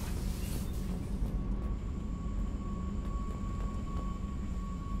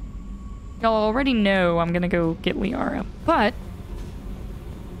 Y'all already know I'm gonna go get Liara, but...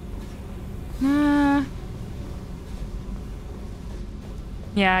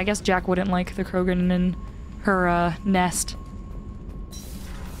 yeah, I guess Jack wouldn't like the Krogan in her, nest.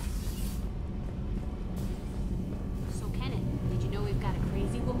 So, Kenneth, did you know we've got a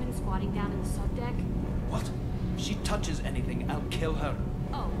crazy woman squatting down in the subdeck? What? If she touches anything, I'll kill her.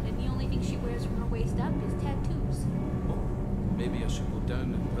 Oh, and the only thing she wears from her waist up is tattoos. Oh, maybe I should go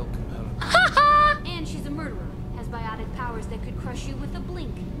down and welcome her. And she's a murderer, has biotic powers that could crush you with a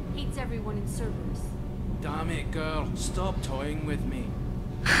blink, hates everyone in Cerberus. Damn it, girl. Stop toying with me.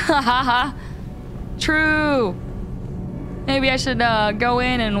 Hahaha. True. Maybe I should go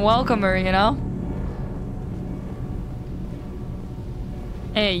in and welcome her, you know?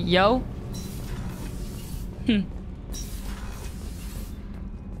 Hey, yo.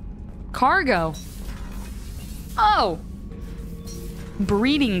 Cargo. Oh.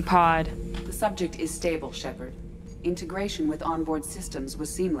 Breeding pod. The subject is stable, Shepard. Integration with onboard systems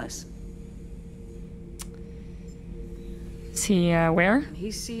was seamless. Is he, where? Can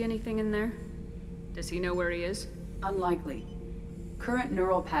he see anything in there? Does he know where he is? Unlikely. Current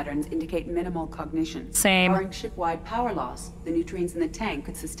neural patterns indicate minimal cognition. Same. Barring ship-wide power loss, the nutrients in the tank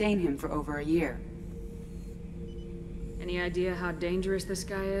could sustain him for over a year. Any idea how dangerous this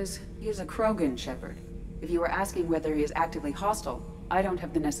guy is? He is a Krogan, Shepard. If you were asking whether he is actively hostile, I don't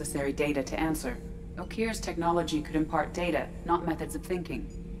have the necessary data to answer. Okir's technology could impart data, not methods of thinking.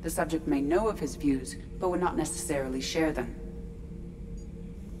 The subject may know of his views, but would not necessarily share them.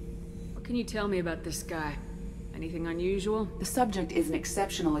 What can you tell me about this guy? Anything unusual? The subject is an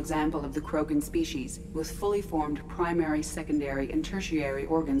exceptional example of the Krogan species, with fully formed primary, secondary, and tertiary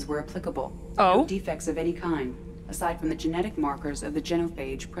organs where applicable. Oh? No defects of any kind, aside from the genetic markers of the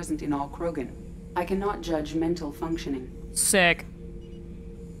genophage present in all Krogan. I cannot judge mental functioning. Sick.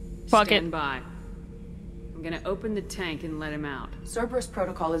 Fuck it. Stand by. I'm gonna open the tank and let him out. Cerberus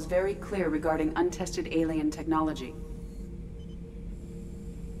protocol is very clear regarding untested alien technology.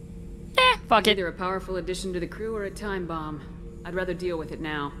 Fuck it. Either a powerful addition to the crew or a time bomb. I'd rather deal with it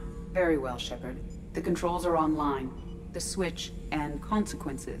now. Very well, Shepard. The controls are online. The switch and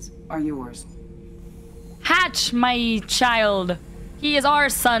consequences are yours. Hatch, my child. He is our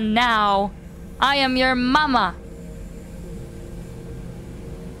son now. I am your mama.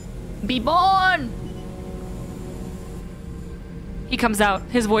 Be born. He comes out.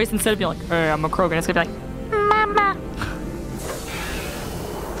 His voice, instead of being like, hey, I'm a Krogan, it's gonna be like, mama.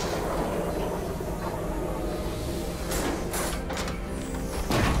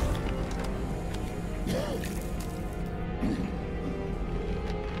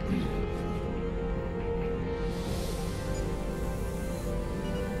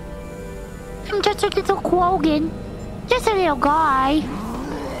 I'm just a little Krogan. Just a little guy.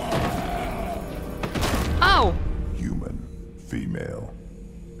 Oh! Human, female.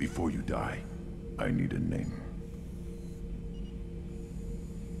 Before you die, I need a name.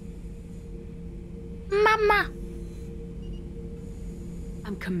 Mama.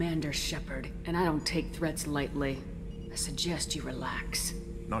 I'm Commander Shepard, and I don't take threats lightly. I suggest you relax.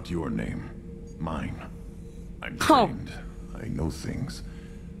 Not your name. Mine. I'm trained. I know things.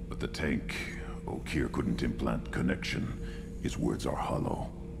 But the tank, Okir couldn't implant connection. His words are hollow.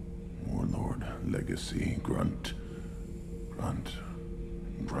 Warlord, Legacy, Grunt.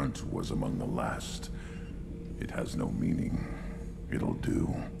 Grunt was among the last. It has no meaning. It'll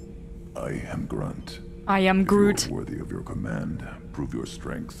do. I am Grunt. I am Groot. If you're worthy of your command, prove your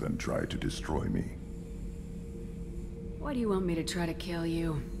strength and try to destroy me. Why do you want me to try to kill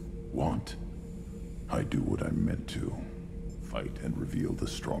you? Want? I do what I'm meant to. Fight and reveal the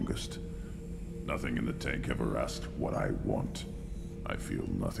strongest. Nothing in the tank ever asked what I want. I feel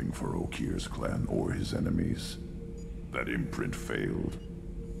nothing for Okir's clan or his enemies. That imprint failed.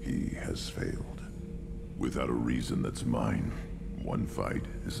 He has failed. Without a reason that's mine, one fight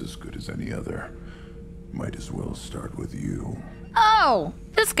is as good as any other. Might as well start with you. Oh!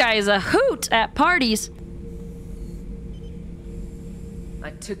 This guy is a hoot at parties.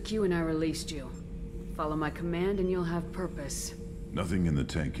 I took you and I released you. Follow my command and you'll have purpose. Nothing in the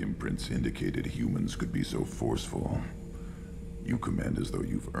tank imprints indicated humans could be so forceful. You command as though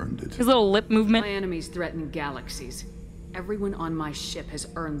you've earned it. His little lip movement. My enemies threaten galaxies. Everyone on my ship has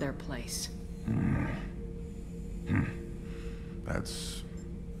earned their place. That's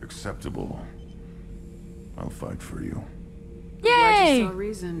acceptable. I'll fight for you. Glad you saw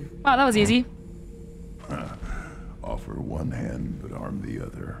reason. Wow, that was easy. Offer one hand, but arm the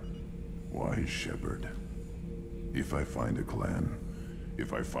other. Wise Shepard. If I find a clan,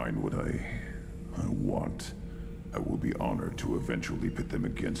 if I find what I want, I will be honored to eventually pit them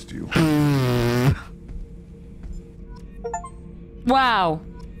against you. Wow.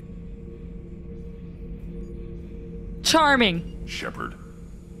 Charming. Shepard.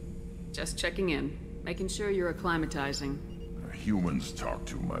 Just checking in. Making sure you're acclimatizing. Humans talk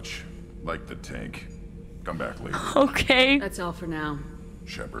too much. Like the tank. Come back later. Okay. That's all for now.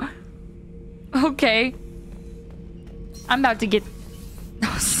 Shepard. Okay. I'm about to get...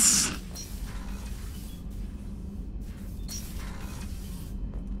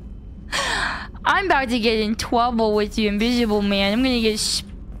 I'm about to get in trouble with the Invisible Man. I'm gonna get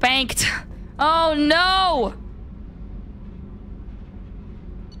spanked. Oh no!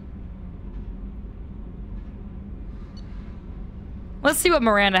 Let's see what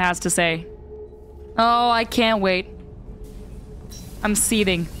Miranda has to say. Oh, I can't wait. I'm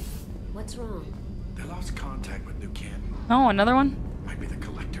seething. What's wrong? They lost contact with New Canton. Oh, another one? Might be the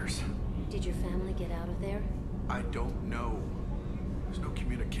collectors. Did your family get out of there? I don't know. There's no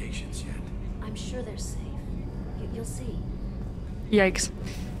communications yet. I'm sure they're safe. You'll see. Yikes.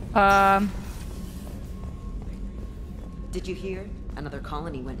 Did you hear? Another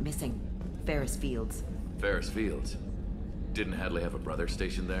colony went missing. Ferris Fields. Ferris Fields? Didn't Hadley have a brother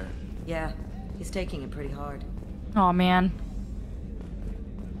stationed there? Yeah, he's taking it pretty hard. Oh man.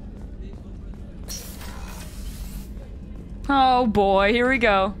 Oh boy, here we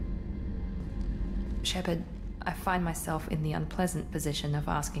go. Shepard, I find myself in the unpleasant position of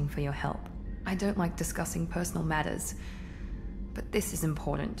asking for your help. I don't like discussing personal matters, but this is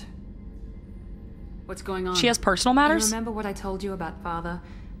important. What's going on? She has personal matters? You remember what I told you about Father?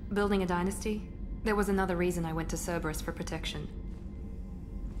 Building a dynasty? There was another reason I went to Cerberus for protection.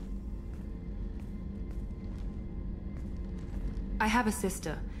 I have a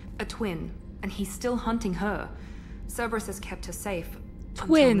sister, a twin, and he's still hunting her. Cerberus has kept her safe.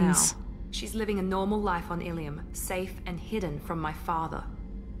 Twins. Until now. She's living a normal life on Ilium, safe and hidden from my father.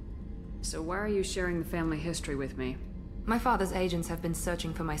 So why are you sharing the family history with me? My father's agents have been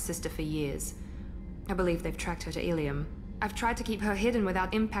searching for my sister for years. I believe they've tracked her to Ilium. I've tried to keep her hidden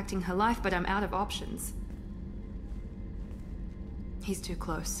without impacting her life, but I'm out of options. He's too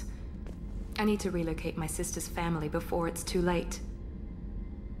close. I need to relocate my sister's family before it's too late.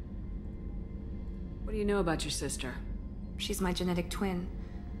 What do you know about your sister? She's my genetic twin.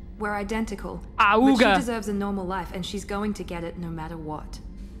 We're identical. Auga. But she deserves a normal life, and she's going to get it no matter what.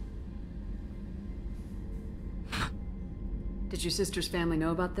 Did your sister's family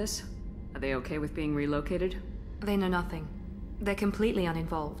know about this? Are they okay with being relocated? They know nothing. They're completely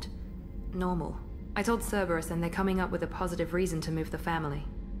uninvolved. Normal. I told Cerberus, and they're coming up with a positive reason to move the family.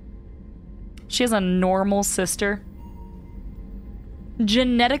 She has a normal sister.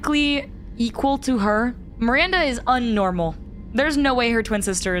 Genetically equal to her. Miranda is unnormal. There's no way her twin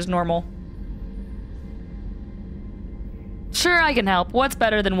sister is normal. Sure, I can help. What's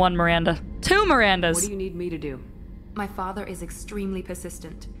better than one Miranda? Two Mirandas! What do you need me to do? My father is extremely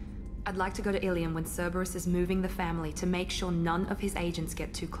persistent. I'd like to go to Ilium when Cerberus is moving the family to make sure none of his agents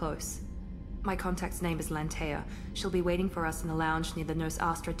get too close. My contact's name is Lantea. She'll be waiting for us in the lounge near the Nos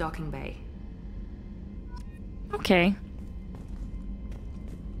Astra docking bay. Okay.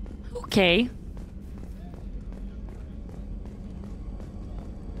 Okay.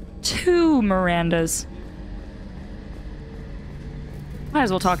 Two Mirandas. Might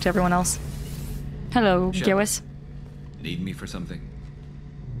as well talk to everyone else. Hello, Gewis. Need me for something?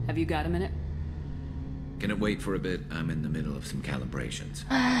 Have you got a minute? Can it wait for a bit? I'm in the middle of some calibrations.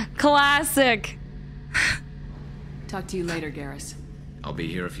 Classic! Talk to you later, Garrus. I'll be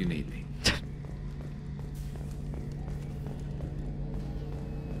here if you need me.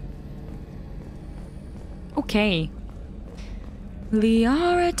 Okay.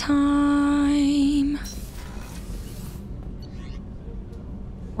 Liara time.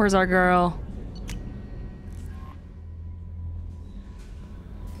 Where's our girl?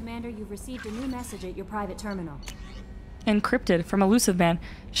 Commander, you've received a new message at your private terminal. Encrypted from Elusive Man.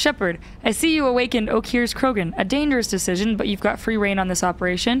 Shepard, I see you awakened Okir's Krogan. A dangerous decision, but you've got free reign on this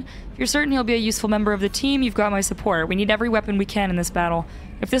operation. If you're certain he'll be a useful member of the team, you've got my support. We need every weapon we can in this battle.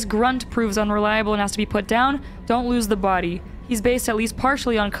 If this grunt proves unreliable and has to be put down, don't lose the body. He's based at least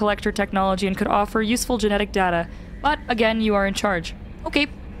partially on collector technology and could offer useful genetic data. But, again, you are in charge. Okay.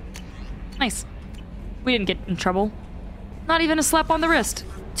 Nice. We didn't get in trouble. Not even a slap on the wrist.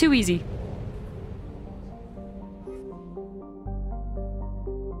 Too easy.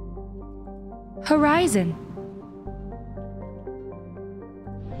 Horizon.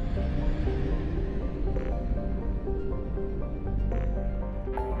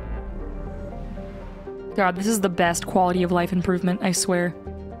 God, this is the best quality of life improvement, I swear.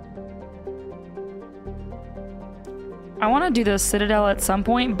 I want to do the Citadel at some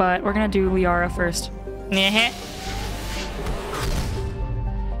point, but we're gonna do Liara first.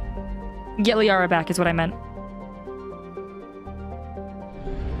 Get Liara back is what I meant.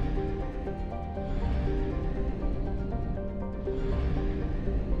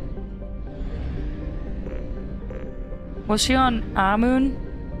 Was she on Amun?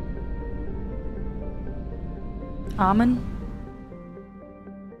 Amun?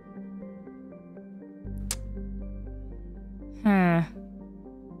 I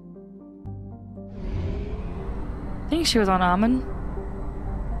think she was on Amun.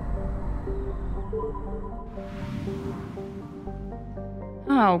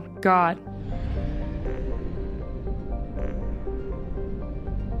 Oh, God.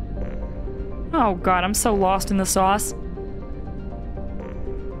 Oh, God, I'm so lost in the sauce.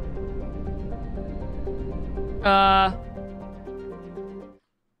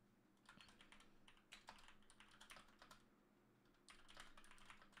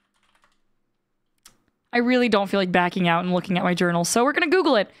 I really don't feel like backing out and looking at my journal, so we're gonna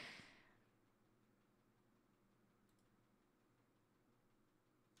Google it.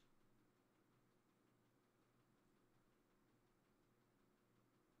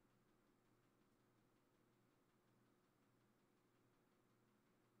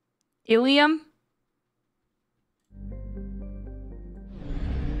 Ilium?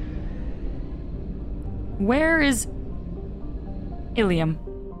 Where is Ilium?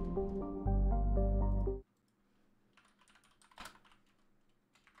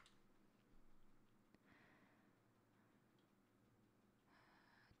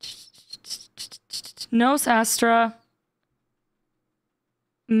 Nos Astra,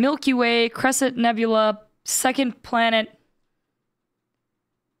 Milky Way, Crescent Nebula, second planet.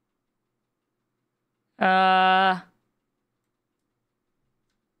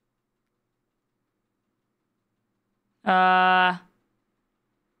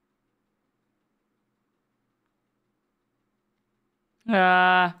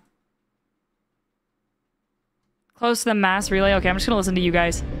 Close to the mass relay. Okay, I'm just gonna listen to you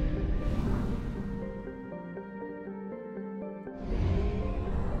guys.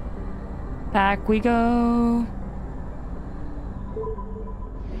 Back we go.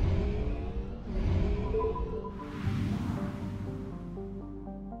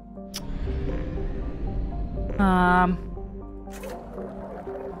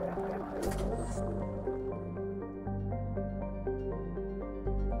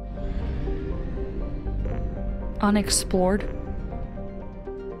 Unexplored.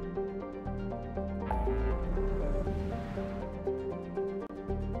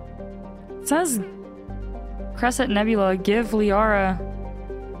 It says Crescent Nebula give Liara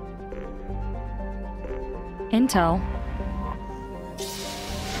intel.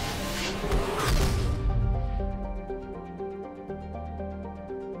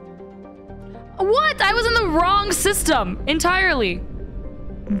 What? I was in the wrong system entirely.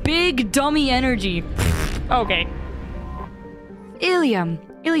 Big dummy energy. Okay. Ilium.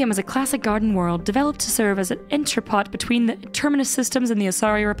 Ilium is a classic garden world developed to serve as an entrepot between the terminus systems and the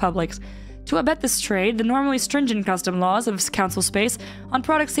Asari republics. To abet this trade, the normally stringent custom laws of council space on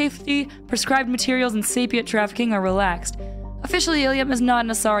product safety, prescribed materials, and sapient trafficking are relaxed. Officially, Ilium is not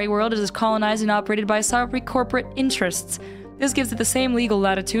an Asari world. It is colonized and operated by Asari corporate interests. This gives it the same legal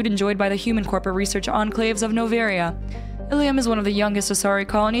latitude enjoyed by the human corporate research enclaves of Noveria. Ilium is one of the youngest Asari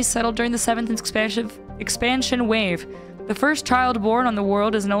colonies settled during the 7th expansion wave. The first child born on the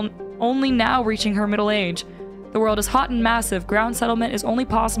world is only now reaching her middle age. The world is hot and massive. Ground settlement is only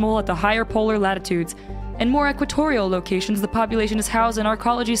possible at the higher polar latitudes. In more equatorial locations, the population is housed in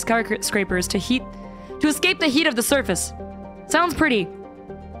arcology skyscrapers to escape the heat of the surface. Sounds pretty.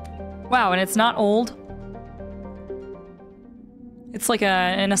 Wow, and it's not old. It's like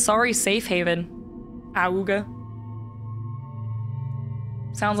an Asari safe haven. Auga.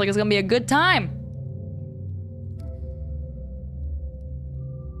 Sounds like it's gonna be a good time.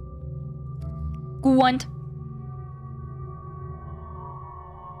 Grunt.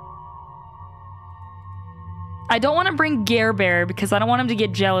 I don't want to bring Gare Bear because I don't want him to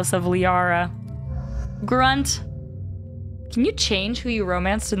get jealous of Liara. Grunt. Can you change who you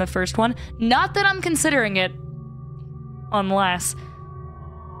romanced in the first one? Not that I'm considering it. Unless.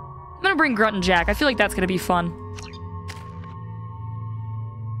 I'm gonna bring Grunt and Jack. I feel like that's gonna be fun.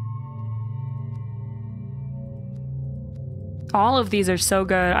 All of these are so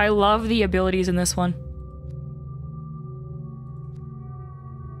good. I love the abilities in this one.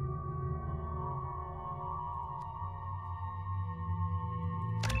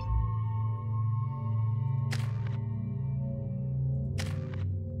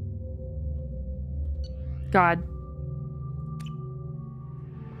 God.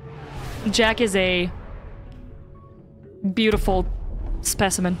 Jack is a beautiful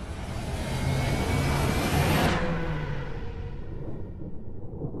specimen.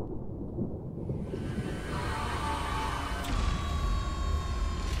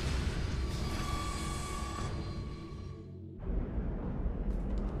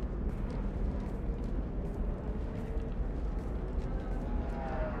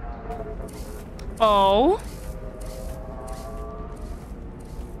 Oh.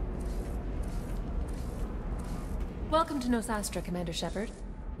 Welcome to Nos Astra, Commander Shepard.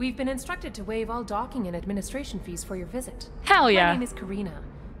 We've been instructed to waive all docking and administration fees for your visit. Hell yeah. My name is Karina.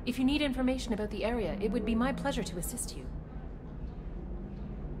 If you need information about the area, it would be my pleasure to assist you.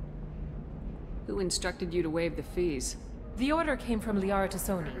 Who instructed you to waive the fees? The order came from Liara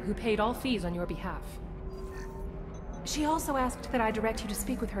Tassoni, who paid all fees on your behalf. She also asked that I direct you to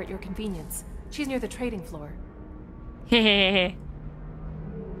speak with her at your convenience. She's near the trading floor. Hehehe.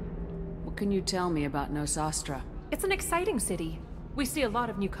 What can you tell me about Nos Astra? It's an exciting city. We see a lot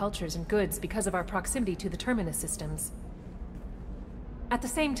of new cultures and goods because of our proximity to the terminus systems. At the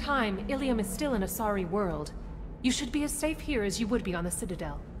same time, Ilium is still an Asari world. You should be as safe here as you would be on the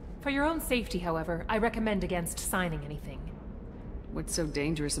Citadel. For your own safety, however, I recommend against signing anything. What's so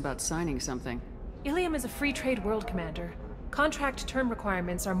dangerous about signing something? Ilium is a free trade world, Commander. Contract term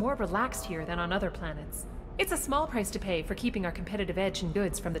requirements are more relaxed here than on other planets. It's a small price to pay for keeping our competitive edge in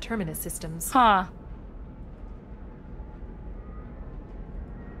goods from the Terminus systems. Huh.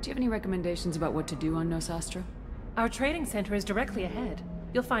 Do you have any recommendations about what to do on Nosastra? Our trading center is directly ahead.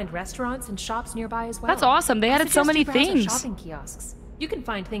 You'll find restaurants and shops nearby as well. That's awesome. They added so many things. Shopping kiosks. You can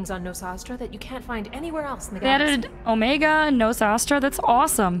find things on Nosastra that you can't find anywhere else in the They galaxy. added Omega and Nosastra. That's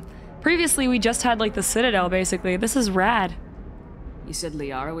awesome. Previously, we just had like the Citadel, basically. This is rad. You said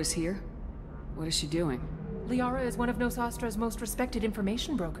Liara was here? What is she doing? Liara is one of Nosastra's most respected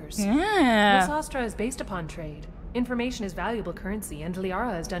information brokers. Yeah. Nosastra is based upon trade. Information is valuable currency, and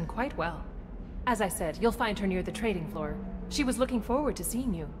Liara has done quite well. As I said, you'll find her near the trading floor. She was looking forward to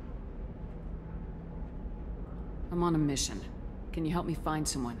seeing you. I'm on a mission. Can you help me find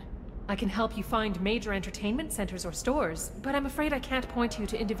someone? I can help you find major entertainment centers or stores, but I'm afraid I can't point you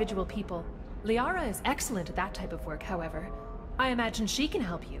to individual people. Liara is excellent at that type of work, however. I imagine she can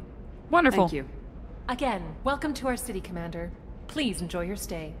help you. Wonderful. Thank you. Again, welcome to our city, Commander. Please enjoy your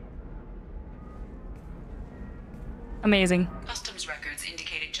stay. Amazing. Customs records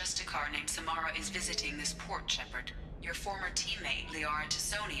indicated Justicar named Samara is visiting this port, Shepard. Your former teammate, Liara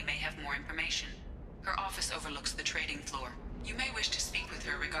Tassoni, may have more information. Her office overlooks the trading floor. You may wish to speak with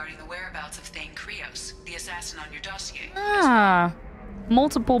her regarding the whereabouts of Thane Krios, the assassin on your dossier. Ah.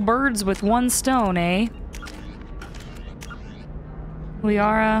 Multiple birds with one stone, eh?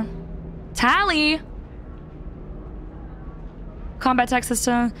 Liara. Tali! Combat tech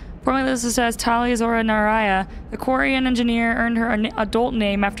system. Formerly listed as Tali Zora Naraya, the Quarian engineer earned her an adult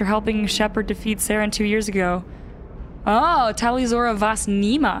name after helping Shepard defeat Saren 2 years ago. Oh, Tali Zora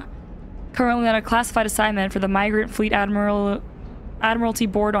Vasnima. Currently on a classified assignment for the Migrant Fleet Admiralty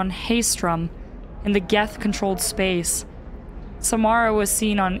Board on Haystrom in the Geth-controlled space. Samara was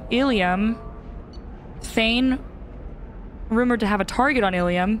seen on Ilium. Thane, rumored to have a target on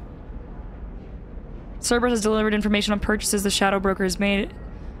Ilium. Cerberus has delivered information on purchases the Shadow Broker has made.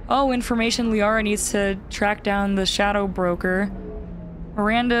 Oh, information Liara needs to track down the Shadow Broker.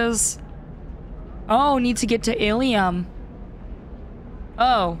 Miranda's... Oh, need to get to Ilium.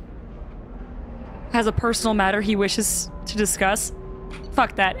 Oh. Has a personal matter he wishes to discuss.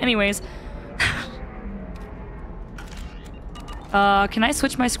 Fuck that. Anyways. Can I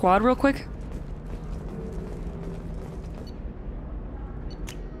switch my squad real quick?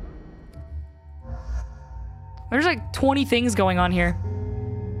 There's like 20 things going on here.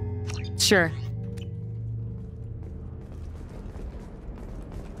 Sure.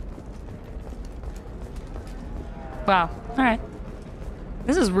 Wow. Alright.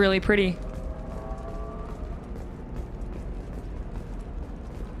 This is really pretty.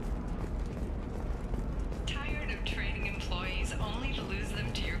 Tired of trading employees only to lose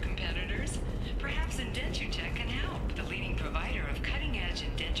them to your competitors? Perhaps IndentureTech can help. The leading provider of cutting-edge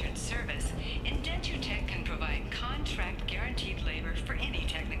indentured service, IndentureTech can provide contract guaranteed labor for any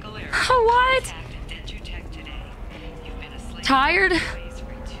technical area. What? Tired?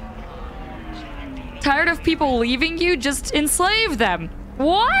 Tired of people leaving you? Just enslave them.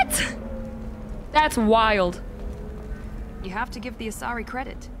 What? That's wild. You have to give the Asari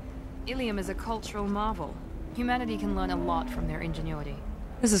credit. Ilium is a cultural marvel. Humanity can learn a lot from their ingenuity.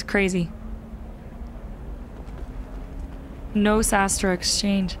 This is crazy. Nosastra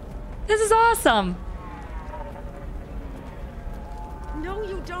exchange. This is awesome. No,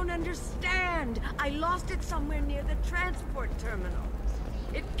 you don't understand. I lost it somewhere near the transport terminal.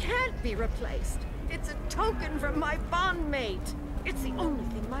 It can't be replaced. It's a token from my bondmate. It's the only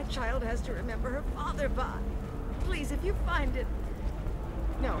thing my child has to remember her father by. Please, if you find it...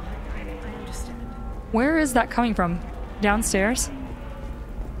 No, I understand. Where is that coming from? Downstairs?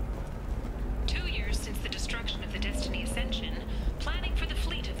 2 years since the destruction of the Destiny Ascension, planning for the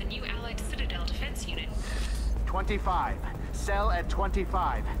fleet of the new Allied Citadel Defense Unit. 25. Sell at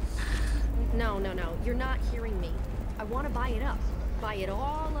 25. No. You're not hearing me. I want to buy it up. Buy it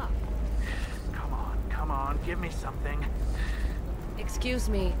all up. Come on, give me something. Excuse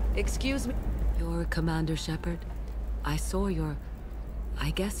me. You're Commander Shepard. I saw your...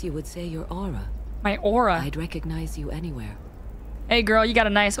 I guess you would say your aura. My aura? I'd recognize you anywhere. Hey girl, you got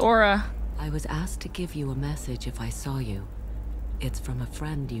a nice aura. I was asked to give you a message if I saw you. It's from a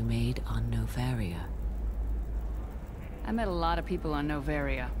friend you made on Novaria. I met a lot of people on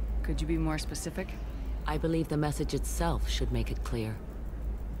Novaria. Could you be more specific? I believe the message itself should make it clear.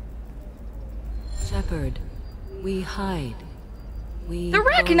 Shepard, we hide. We The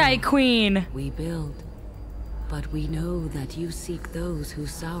Reckonite Queen! We build. But we know that you seek those who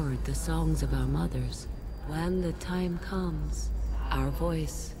soured the songs of our mothers. When the time comes, our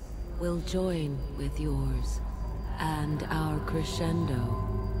voice will join with yours And our crescendo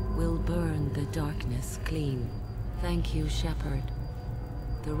will burn the darkness clean. Thank you, Shepherd.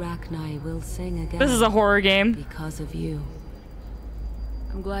 The Rachni will sing again. This is a horror game. Because of you.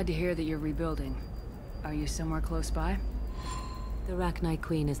 I'm glad to hear that you're rebuilding. Are you somewhere close by? The Rachni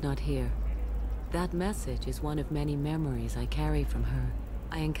Queen is not here. That message is one of many memories I carry from her.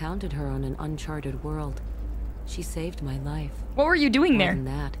 I encountered her on an uncharted world. She saved my life. What were you doing there? More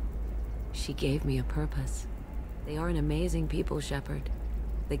than that, she gave me a purpose. They are an amazing people, Shepherd.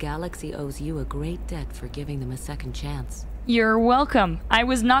 The galaxy owes you a great debt for giving them a second chance. You're welcome. I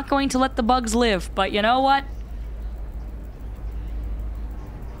was not going to let the bugs live, but you know what?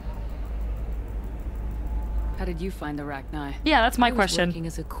 How did you find the Rachni? Yeah, that's my I was question. Working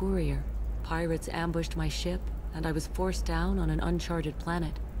as a courier. Pirates ambushed my ship, and I was forced down on an uncharted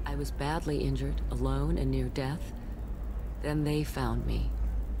planet. I was badly injured, alone and near death. Then they found me.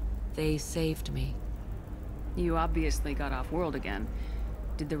 They saved me. You obviously got off world again.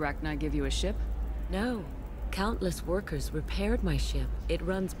 Did the Rachni give you a ship? No. Countless workers repaired my ship. It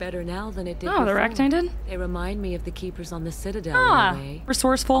runs better now than it did before. The Rachni did? They remind me of the keepers on the Citadel in a way.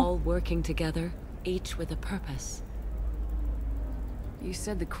 Resourceful. All working together, each with a purpose. You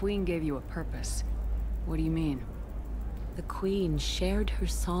said the Queen gave you a purpose. What do you mean? The Queen shared her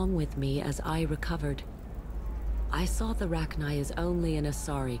song with me as I recovered. I saw the Rachni as only an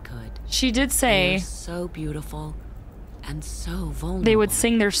Asari could. She did say... They are so beautiful and so vulnerable. They would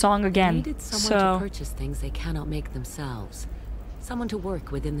sing their song again. They needed someone to purchase things they cannot make themselves. Someone to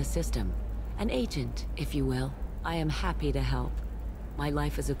work within the system. An agent, if you will. I am happy to help. My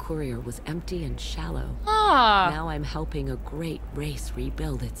life as a courier was empty and shallow. Now I'm helping a great race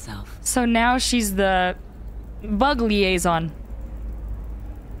rebuild itself. So now she's the bug liaison.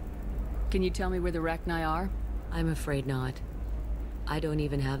 Can you tell me where the Rachni are? I'm afraid not. I don't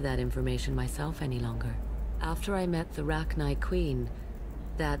even have that information myself any longer. After I met the Rachni Queen,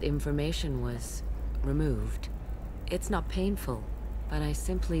 that information was removed. It's not painful, but I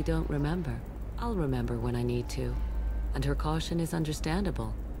simply don't remember. I'll remember when I need to. And her caution is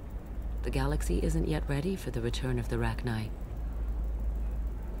understandable. The galaxy isn't yet ready for the return of the Rachni.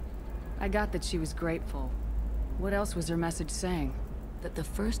 I got that she was grateful. What else was her message saying? That the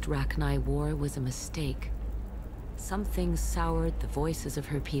first Rachni war was a mistake. Some things soured the voices of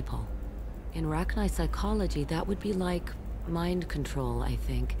her people. In Rachni psychology, that would be like mind control, I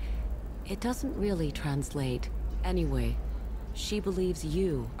think. It doesn't really translate. Anyway, she believes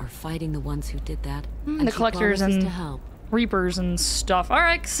you are fighting the ones who did that. And the collectors and to help. Reapers and stuff.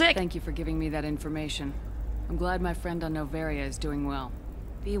 Alright, sick. Thank you for giving me that information. I'm glad my friend on Noveria is doing well.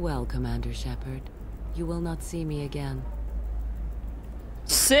 Be well, Commander Shepard. You will not see me again.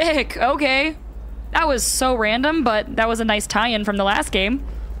 Sick, okay. That was so random, but that was a nice tie-in from the last game.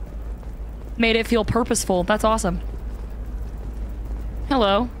 Made it feel purposeful. That's awesome.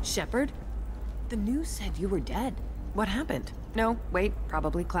 Hello. Shepard? The news said you were dead. What happened? No, wait,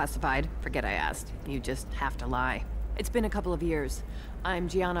 probably classified. Forget I asked. You just have to lie. It's been a couple of years. I'm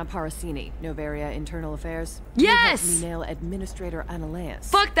Gianna Parasini, Noveria Internal Affairs. Yes! You helped me nail Administrator Analeas.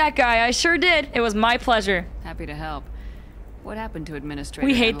 Fuck that guy, I sure did. It was my pleasure. Happy to help. What happened to Administrator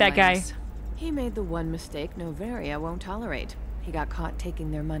We hate that guy. He made the one mistake Noveria won't tolerate. He got caught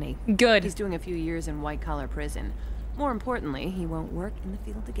taking their money. Good. He's doing a few years in white-collar prison. More importantly, he won't work in the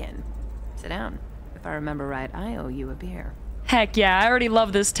field again. Sit down. If I remember right, I owe you a beer. Heck yeah, I already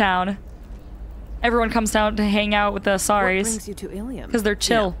love this town. Everyone comes down to hang out with the Asaris. What brings you to Ilium? Because they're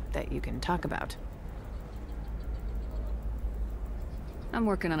chill. Yeah, that you can talk about. I'm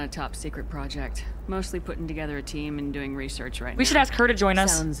working on a top secret project. Mostly putting together a team and doing research right now. We should ask her to join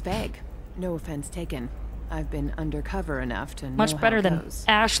us. Sounds vague. No offense taken. I've been undercover enough to know Much better how it than goes.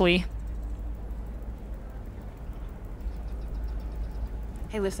 Ashley.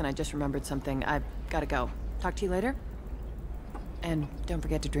 Hey, listen, I just remembered something. I've gotta go. Talk to you later? And don't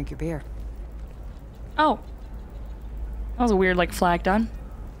forget to drink your beer. Oh. That was a weird, like, flag done.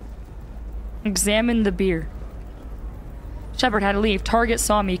 Examine the beer. Shepard had to leave. Target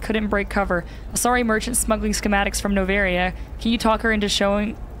saw me. Couldn't break cover. Asari merchant smuggling schematics from Noveria. Can you talk her into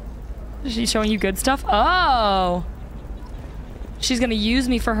showing... She's showing you good stuff? Oh! She's gonna use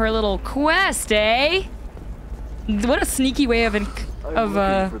me for her little quest, eh? What a sneaky way of... I'm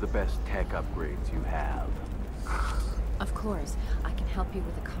looking for the best tech upgrades you have. Of course. I can help you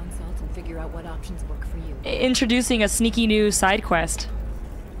with a consult and figure out what options work for you. Introducing a sneaky new side quest.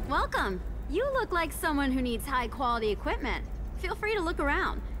 Welcome. You look like someone who needs high-quality equipment. Feel free to look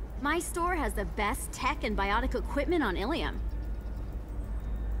around. My store has the best tech and biotic equipment on Ilium.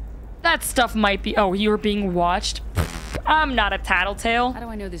 That stuff might be... Oh, you're being watched? Pfft, I'm not a tattletale. How do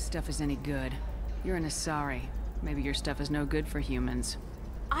I know this stuff is any good? You're an Asari. Maybe your stuff is no good for humans.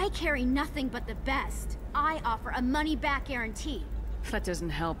 I carry nothing but the best. I offer a money-back guarantee. That doesn't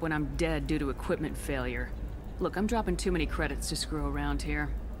help when I'm dead due to equipment failure. Look, I'm dropping too many credits to screw around here.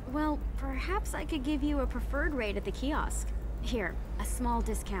 Well, perhaps I could give you a preferred rate at the kiosk. Here, a small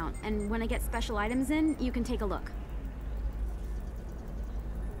discount, and when I get special items in, you can take a look.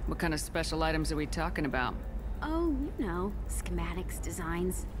 What kind of special items are we talking about? Oh, you know, schematics,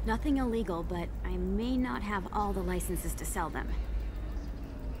 designs. Nothing illegal, but I may not have all the licenses to sell them.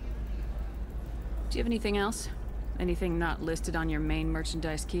 Do you have anything else? Anything not listed on your main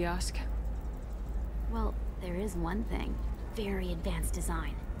merchandise kiosk? Well, there is one thing. Very advanced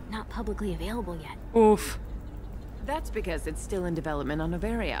design. Not publicly available yet. Oof. That's because it's still in development on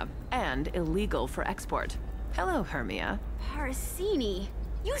Noveria, and illegal for export. Hello, Hermia. Parasini,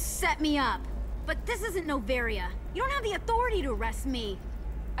 you set me up! But this isn't Noveria. You don't have the authority to arrest me.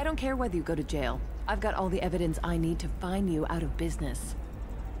 I don't care whether you go to jail. I've got all the evidence I need to find you out of business.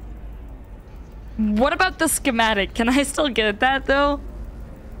 What about the schematic? Can I still get that, though?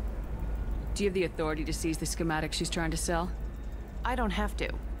 Do you have the authority to seize the schematic she's trying to sell? I don't have to.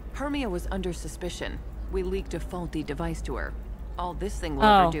 Hermia was under suspicion. We leaked a faulty device to her. All this thing will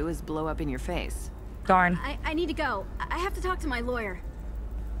ever do is blow up in your face. Darn. I need to go. I have to talk to my lawyer.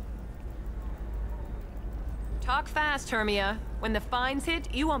 Talk fast, Hermia. When the fines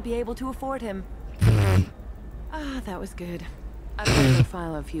hit, you won't be able to afford him. Ah, that was good. I've got to go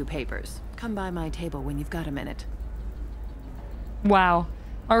file a few papers. Come by my table when you've got a minute. Wow.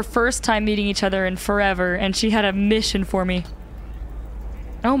 Our first time meeting each other in forever, and she had a mission for me.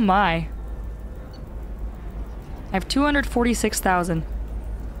 Oh my. I have 246,000.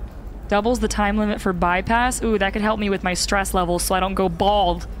 Doubles the time limit for bypass. Ooh, that could help me with my stress levels so I don't go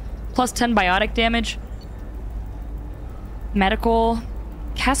bald. Plus 10 biotic damage. Medical.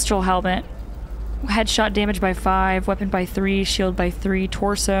 Kestrel helmet. Headshot damage by 5. Weapon by 3. Shield by 3.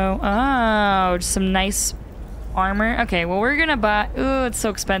 Torso. Oh, just some nice armor. Okay, well, we're gonna buy... Ooh, it's so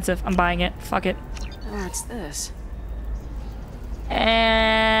expensive. I'm buying it. Fuck it. What's this?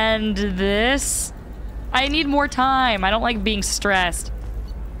 And this... I need more time. I don't like being stressed.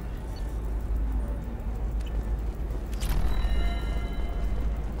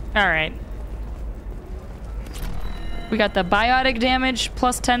 Alright. We got the biotic damage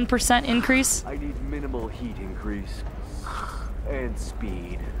plus 10% increase. I need minimal heat increase. And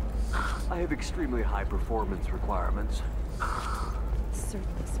speed. I have extremely high performance requirements.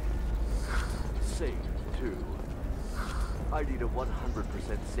 Certainly, sir. Safe, too. I need a 100%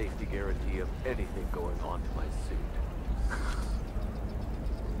 safety guarantee of anything going on to my suit.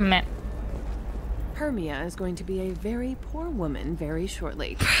 Meh. Hermia is going to be a very poor woman very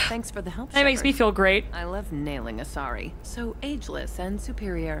shortly. Thanks for the help, That makes me feel great. I love nailing Asari. So ageless and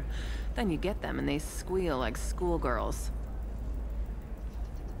superior. Then you get them and they squeal like schoolgirls.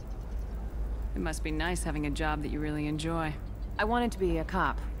 It must be nice having a job that you really enjoy. I wanted to be a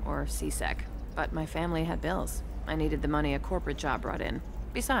cop, or CSEC, but my family had bills. I needed the money a corporate job brought in.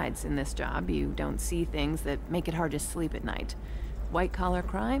 Besides, in this job, you don't see things that make it hard to sleep at night. White-collar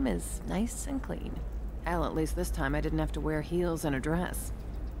crime is nice and clean. Hell, at least this time I didn't have to wear heels and a dress.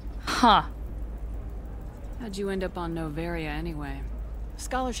 Huh. How'd you end up on Noveria anyway?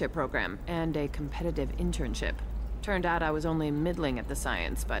 Scholarship program and a competitive internship. Turned out I was only middling at the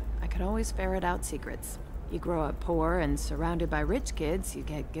science, but I could always ferret out secrets. You grow up poor and surrounded by rich kids, you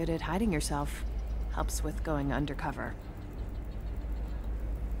get good at hiding yourself. Helps with going undercover.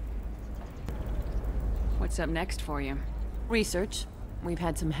 What's up next for you? Research. We've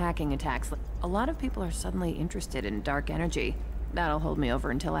had some hacking attacks. A lot of people are suddenly interested in dark energy. That'll hold me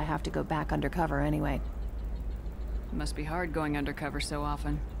over until I have to go back undercover anyway. It must be hard going undercover so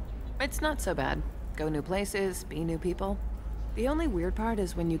often. It's not so bad. Go new places, be new people. The only weird part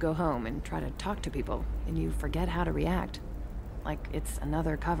is when you go home and try to talk to people, and you forget how to react. Like it's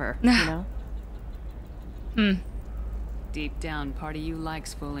another cover, you know? Deep down, part of you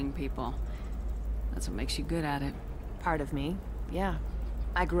likes fooling people. That's what makes you good at it. Part of me, yeah.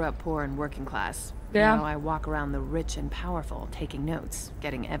 I grew up poor and working class. Yeah. Now I walk around the rich and powerful, taking notes,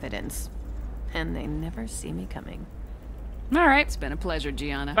 getting evidence. And they never see me coming. Alright. It's been a pleasure,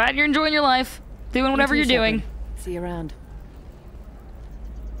 Gianna. Glad you're enjoying your life. Doing whatever you're doing. See you around.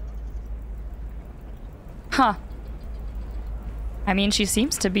 Huh. I mean, she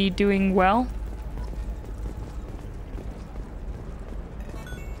seems to be doing well.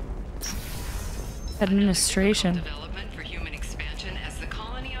 Administration. Development for human expansion as the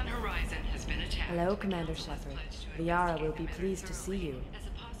colony on Horizon has been attacked. Hello, Commander Shepard. Liara will be pleased to see you.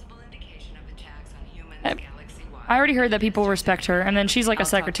 I already heard that people respect her, and then she's like a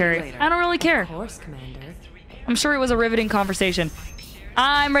secretary. I don't really care. Of course, Commander. I'm sure it was a riveting conversation.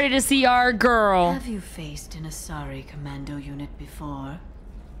 I'm ready to see our girl. Have you faced an Asari commando unit before?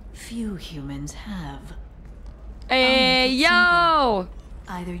 Few humans have. Hey, yo!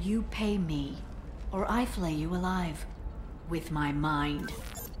 Either you pay me, or I flay you alive. With my mind.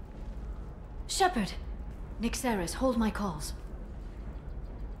 Shepard! Nixeris, hold my calls.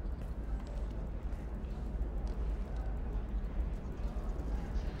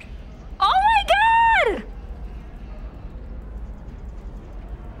 Oh my god!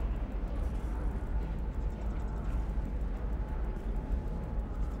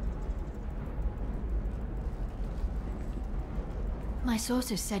 My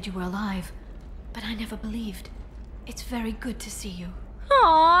sources said you were alive, but I never believed. It's very good to see you.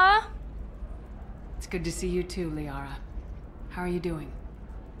 Aww. It's good to see you too, Liara. How are you doing?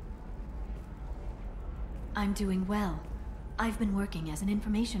 I'm doing well. I've been working as an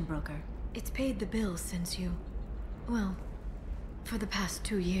information broker. It's paid the bills since you... well, for the past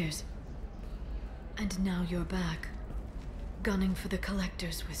 2 years. And now you're back. Gunning for the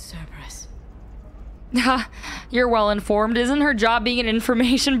collectors with Cerberus. You're well informed. Isn't her job being an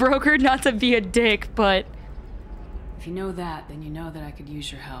information broker? Not to be a dick, but... If you know that, then you know that I could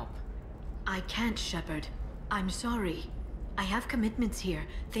use your help. I can't, Shepard. I'm sorry. I have commitments here.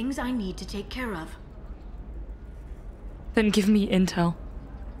 Things I need to take care of. Then give me intel.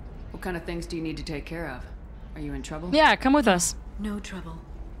 What kind of things do you need to take care of? Are you in trouble? Yeah, come with us. No trouble.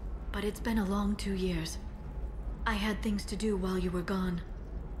 But it's been a long 2 years. I had things to do while you were gone.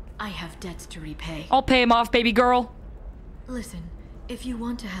 I have debts to repay. I'll pay him off, baby girl. Listen, if you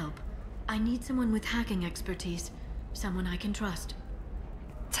want to help, I need someone with hacking expertise. Someone I can trust.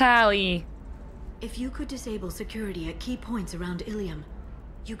 Tally. If you could disable security at key points around Ilium,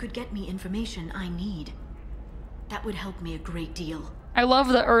 you could get me information I need. That would help me a great deal. I love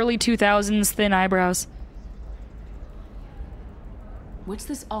the early 2000s thin eyebrows. What's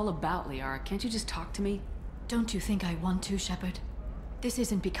this all about, Liara? Can't you just talk to me? Don't you think I want to, Shepard? This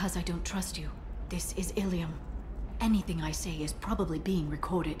isn't because I don't trust you. This is Ilium. Anything I say is probably being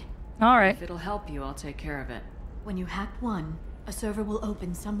recorded. Alright. If it'll help you, I'll take care of it. When you hack one, a server will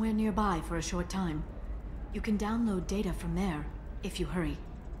open somewhere nearby for a short time. You can download data from there, if you hurry.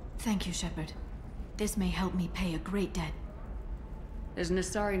 Thank you, Shepard. This may help me pay a great debt. There's an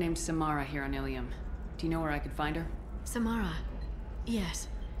Asari named Samara here on Ilium. Do you know where I could find her? Samara? Yes.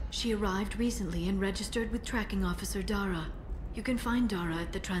 She arrived recently and registered with Tracking Officer Dara. You can find Dara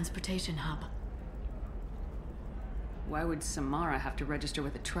at the transportation hub. Why would Samara have to register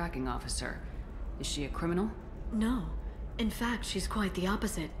with a tracking officer? Is she a criminal? No. In fact, she's quite the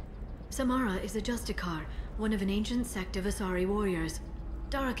opposite. Samara is a Justicar, one of an ancient sect of Asari warriors.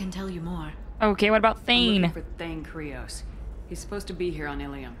 Dara can tell you more. Okay, what about Thane? I'm looking for Thane Krios. He's supposed to be here on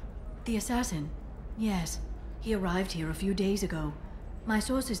Ilium. The assassin? Yes. He arrived here a few days ago. My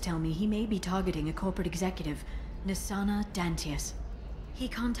sources tell me he may be targeting a corporate executive, Nisana Dantius. He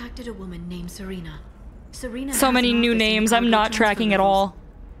contacted a woman named Serena. Serena so many new names, I'm not tracking at all.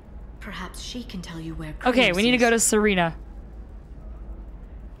 Perhaps she can tell you where. Okay, we need to go to Serena.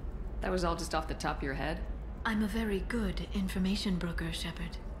 That was all just off the top of your head? I'm a very good information broker,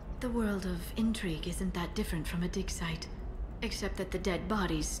 Shepard. The world of intrigue isn't that different from a dig site. Except that the dead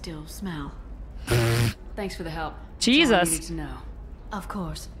bodies still smell. Thanks for the help. Jesus. That's all I needed to know. Of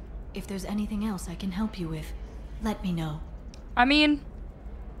course. If there's anything else I can help you with, let me know. I mean,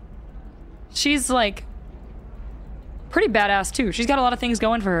 she's like pretty badass too. She's got a lot of things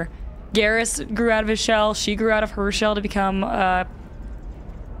going for her. Garrus grew out of his shell. She grew out of her shell to become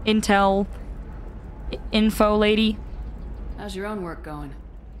info lady. How's your own work going?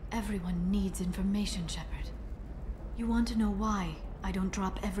 Everyone needs information, Shepard. You want to know why I don't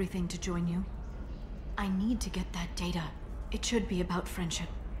drop everything to join you? I need to get that data. It should be about friendship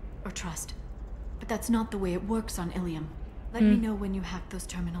or trust. But that's not the way it works on Ilium. Let me know when you hack those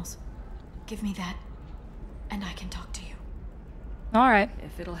terminals. Give me that, and I can talk to you. Alright.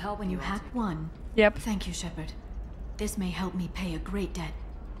 If it'll help when you hack one. Yep. Thank you, Shepard. This may help me pay a great debt.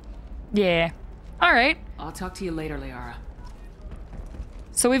 Yeah. Alright. I'll talk to you later, Liara.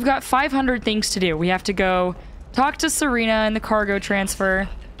 So we've got 500 things to do. We have to go talk to Serena in the cargo transfer.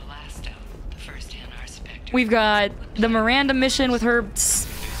 We've got the Miranda mission with her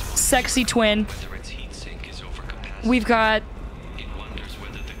sexy twin. We've got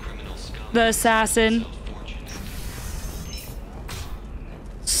the assassin.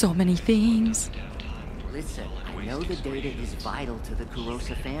 So many things. Listen, I know the data is vital to the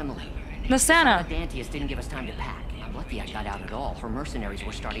Kurosa family. Nasana. Dantius didn't give us time to pack. I'm lucky I got out at all. Her mercenaries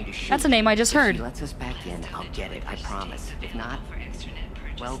were starting to shoot. That's a name I just heard. If she lets us back in, I'll get it, I promise. If not,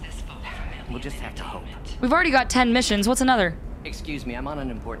 well, We'll just have to hope. We've already got 10 missions. What's another? Excuse me, I'm on an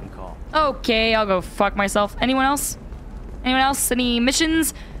important call. Okay, I'll go fuck myself. Anyone else? Anyone else? Any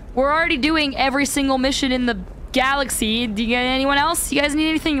missions? We're already doing every single mission in the galaxy. Do you get anyone else? You guys need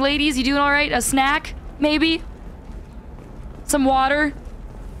anything, ladies? You doing all right? A snack, maybe? Some water?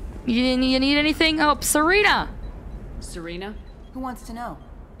 You need anything? Oh, Serena! Serena? Who wants to know?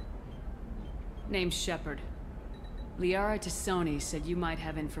 Name's Shepard. Liara Tassoni said you might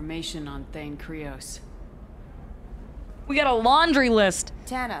have information on Thane Krios. We got a laundry list.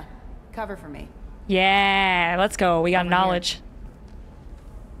 Tana, cover for me. Yeah, let's go. We got knowledge.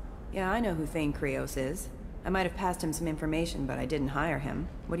 Yeah, I know who Thane Krios is. I might have passed him some information, but I didn't hire him.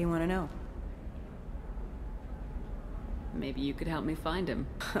 What do you want to know? Maybe you could help me find him.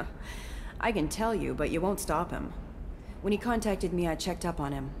 I can tell you, but you won't stop him. When he contacted me, I checked up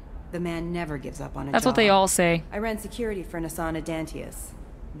on him. The man never gives up on a job. That's what they all say. I ran security for Nasana Dantius.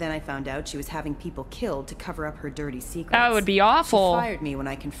 Then I found out she was having people killed to cover up her dirty secrets. That would be awful. She fired me when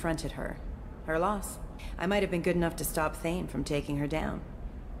I confronted her. Her loss. I might have been good enough to stop Thane from taking her down.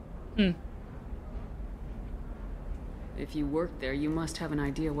 If you work there, you must have an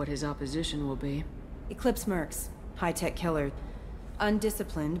idea what his opposition will be. Eclipse mercs. High-tech killer.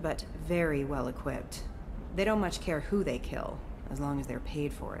 Undisciplined, but very well equipped. They don't much care who they kill, as long as they're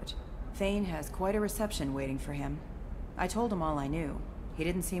paid for it. Thane has quite a reception waiting for him. I told him all I knew. He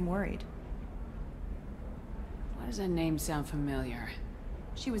didn't seem worried. Why does that name sound familiar?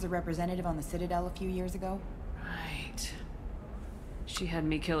 She was a representative on the Citadel a few years ago. Right. She had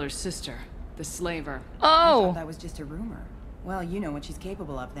me kill her sister, the slaver. I thought that was just a rumor. Well, you know what she's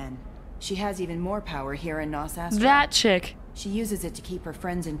capable of then. She has even more power here in Nos Astra. That chick. She uses it to keep her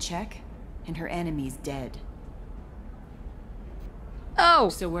friends in check, and her enemies dead. Oh!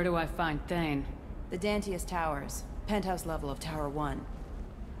 So where do I find Thane? The Dantius Towers. Penthouse level of Tower 1.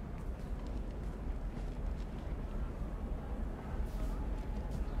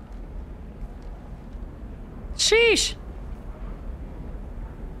 Sheesh!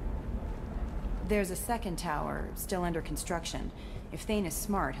 There's a second tower, still under construction. If Thane is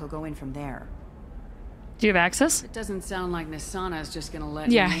smart, he'll go in from there. Do you have access? It doesn't sound like Nasana is just gonna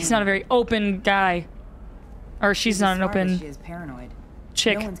let Yeah, me he's in. not a very open guy. Or she's not an open She is paranoid.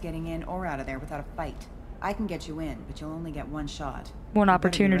 chick. No one's getting in or out of there without a fight. I can get you in, but you'll only get one shot. One You better be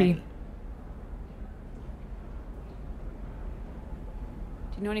opportunity. ready.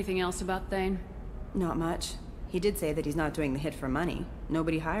 Do you know anything else about Thane? Not much. He did say that he's not doing the hit for money.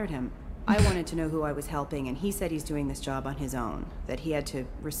 Nobody hired him. I wanted to know who I was helping, and he said he's doing this job on his own. That he had to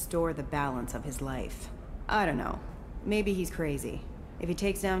restore the balance of his life. I don't know. Maybe he's crazy. If he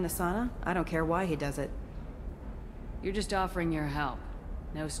takes down Nasana, I don't care why he does it. You're just offering your help.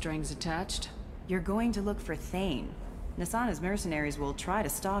 No strings attached? You're going to look for Thane. Nasana's mercenaries will try to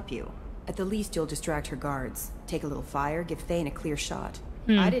stop you. At the least, you'll distract her guards. Take a little fire, give Thane a clear shot.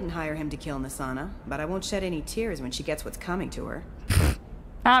 I didn't hire him to kill Nasana, but I won't shed any tears when she gets what's coming to her.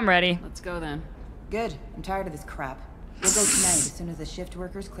 I'm ready. Let's go then. Good. I'm tired of this crap. We'll go tonight as soon as the shift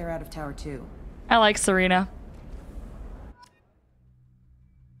workers clear out of Tower 2. I like Serena.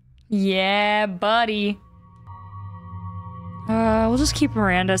 Yeah, buddy. We'll just keep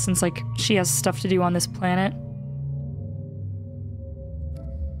Miranda since, like, she has stuff to do on this planet.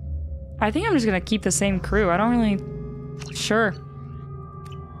 I think I'm just gonna keep the same crew. I don't really... Sure.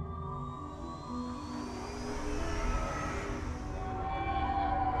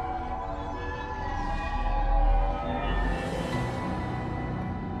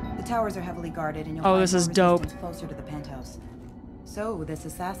 The towers are heavily guarded, and you'll Oh, find this more is dope. resistance closer to the penthouse. So, this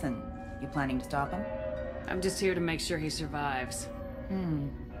assassin, you planning to stop him? I'm just here to make sure he survives.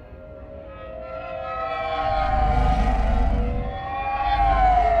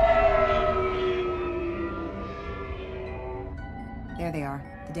 There they are,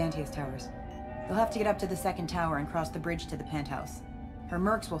 the Dantius Towers. You'll have to get up to the second tower and cross the bridge to the penthouse. Her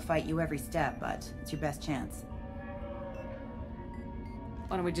mercs will fight you every step, but it's your best chance.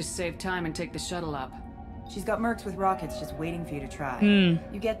 Why don't we just save time and take the shuttle up? She's got mercs with rockets just waiting for you to try.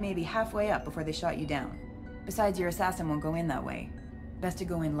 You get maybe halfway up before they shot you down. Besides, your assassin won't go in that way. Best to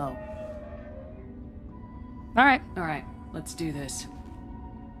go in low. Alright. Alright, let's do this.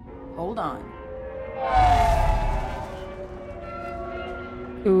 Hold on.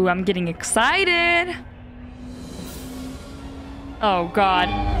 Ooh, I'm getting excited. Oh, God.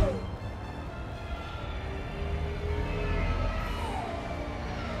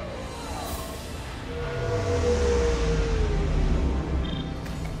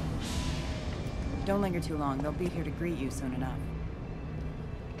 Don't linger too long. They'll be here to greet you soon enough.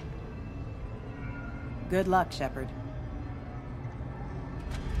 Good luck, Shepard.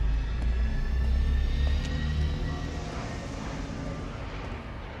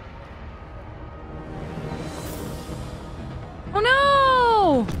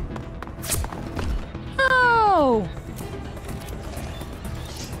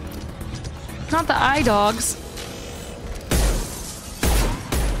 Not the eye dogs.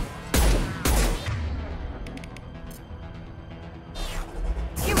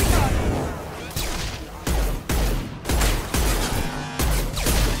 Here we go.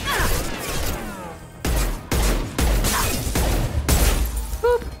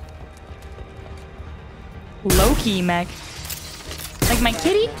 Boop. Low-key, Meg. Like my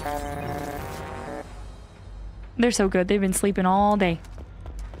kitty? They're so good. They've been sleeping all day.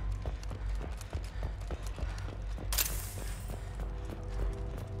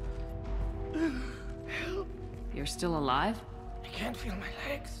 You're still alive? I can't feel my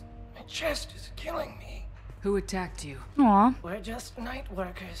legs. My chest is killing me. Who attacked you? Aw. We're just night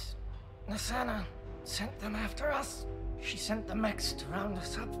workers. Nasana sent them after us. She sent the mechs to round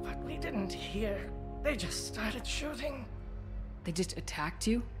us up, but we didn't hear. They just started shooting. They just attacked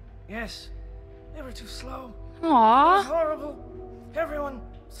you? Yes. They were too slow. Aw. It was horrible. Everyone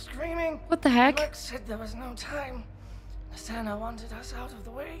screaming. What the heck? The mech said there was no time. Nasana wanted us out of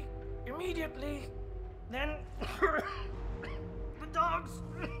the way immediately. Then the dogs.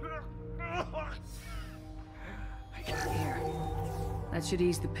 Here. That should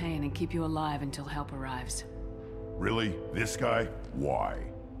ease the pain and keep you alive until help arrives. Really? This guy? Why?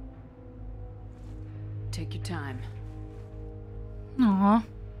 Take your time. Aw.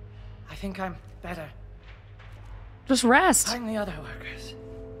 I think I'm better. Just rest. Find the other workers.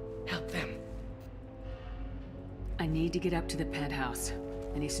 Help them. I need to get up to the penthouse.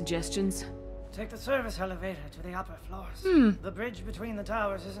 Any suggestions? Take the service elevator to the upper floors. The bridge between the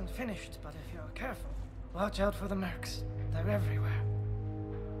towers isn't finished, but if you're careful, watch out for the mercs. They're everywhere.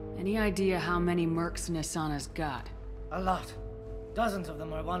 Any idea how many mercs Nasana's got? A lot. Dozens of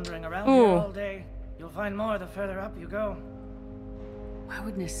them are wandering around Ooh. here all day. You'll find more the further up you go. Why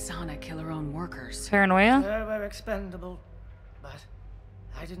would Nasana kill her own workers? Paranoia? They were expendable, but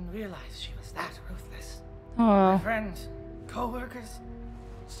I didn't realize she was that ruthless. Oh. My friends, co-workers,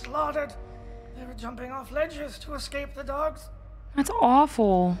 slaughtered. They were jumping off ledges to escape the dogs. That's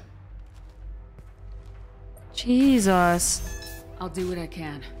awful. Jesus. I'll do what I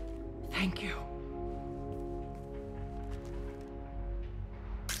can. Thank you.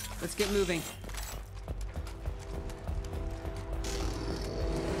 Let's get moving.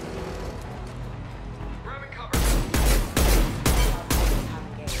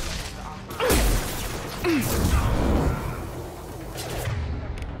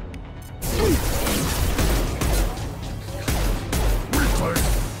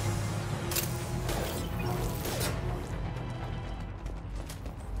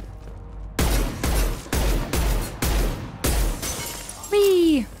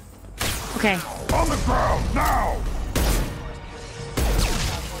 Whee! Okay. On the ground, now!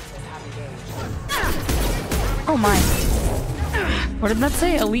 Oh my. What did that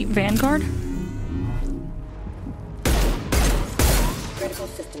say? Elite Vanguard? Critical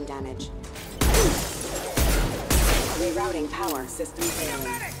system damage. Rerouting power. System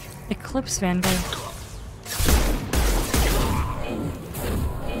failing. Eclipse Vanguard.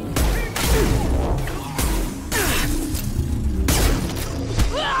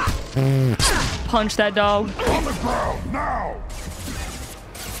 Punch that dog. On the ground, now!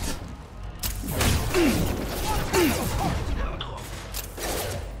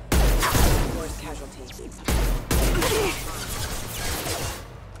 Worst casualty.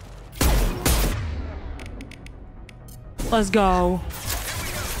 Let's go.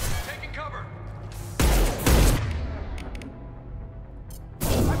 Taking cover.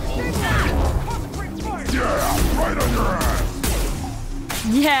 Yeah, right on your ass.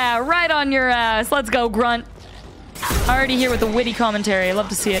 Yeah, right on your ass. Let's go, Grunt. Already here with the witty commentary. I love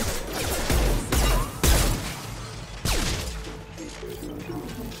to see it.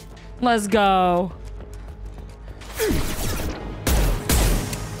 Let's go.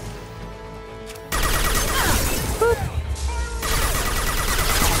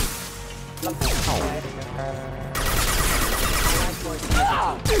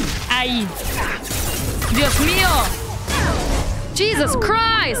 Ay. Dios mío. Jesus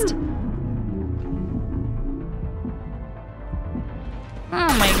Christ.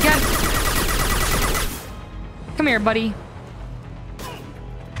 Oh my god. Come here, buddy.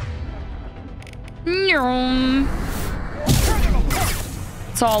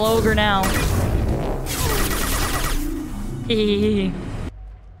 It's all ogre now.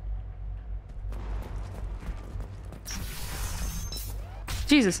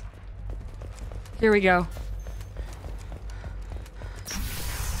 Jesus. Here we go.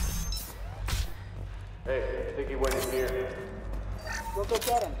 Hey, I think he went in here. We'll go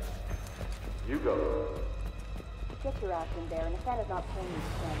get him. You go. Get your ass in there, and if that is not paying you to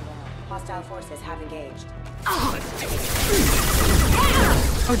stand around. Hostile forces have engaged.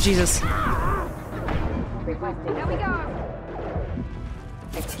 Oh, Jesus. Here we go.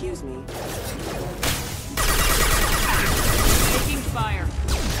 Excuse me. Taking fire.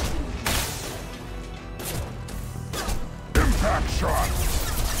 Impact shot.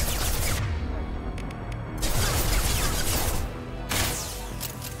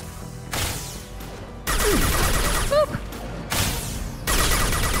 Boop.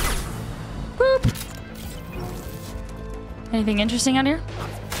 Boop. Anything interesting out here?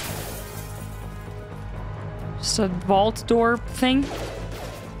 Just a vault door thing?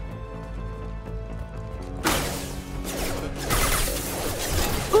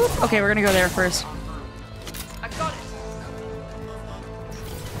 Oop. Okay, we're gonna go there first. I got it.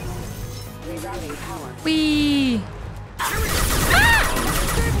 Rerouting power. Whee!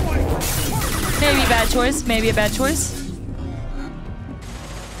 Maybe a bad choice. Maybe a bad choice.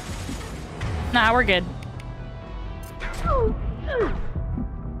 Nah, we're good.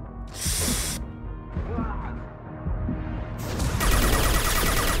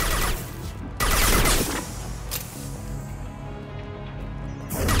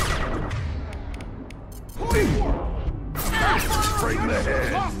 Straight in the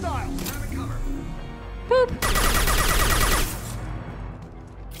head. Boop.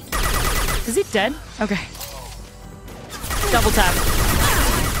 Is he dead? Okay. Double tap.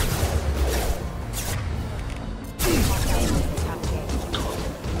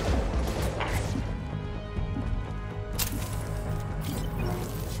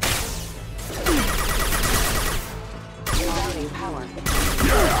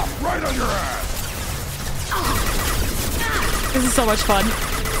 Yeah, right on your ass. This is so much fun.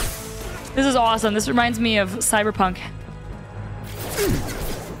 This is awesome. This reminds me of Cyberpunk.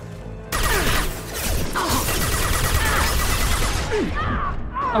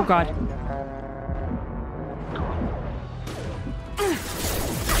 Oh god.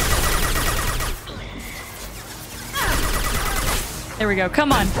 There we go.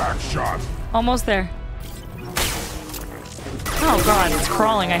 Come on. Back shot. Almost there. Oh god, it's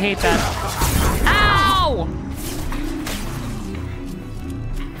crawling. I hate that. Ow!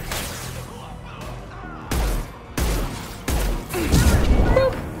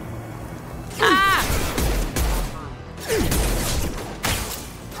 Boop. Ah!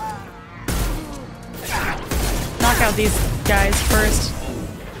 Knock out these guys first.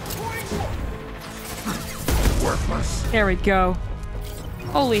 Worthless. There we go.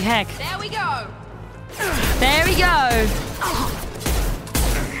 Holy heck. There we go. There we go.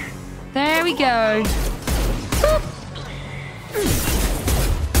 There we go. Boop.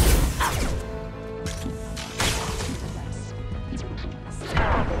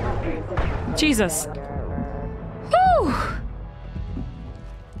 Jesus. Whew.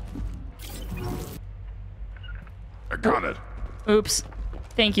 I got it. Oops.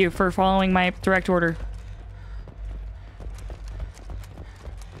 Thank you for following my direct order.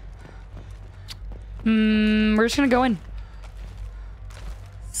 We're just gonna go in.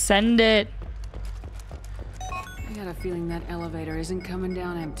 Send it. I got a feeling that elevator isn't coming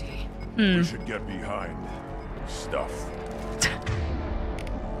down empty. We should get behind stuff.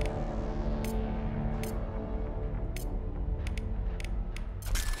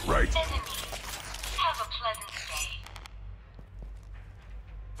 Right. Have a pleasant stay.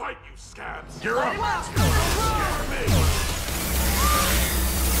 Fight, you scabs. You're up.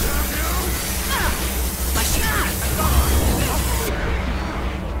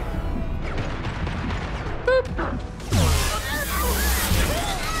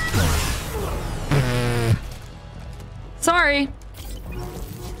 Sorry.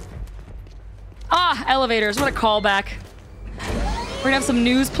 Ah, elevators. What a callback. We're gonna have some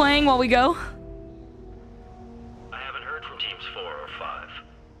news playing while we go. I haven't heard from teams 4 or 5.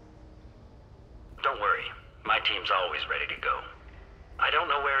 Don't worry. My team's always ready to go. I don't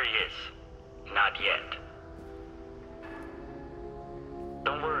know where he is. Not yet.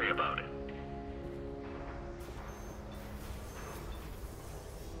 Don't worry about it.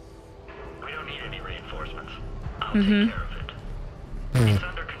 We don't need any reinforcements. I'll take care of it. It's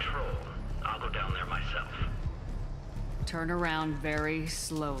under control. I'll go down there myself. Turn around very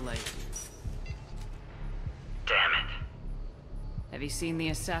slowly. Damn it. Have you seen the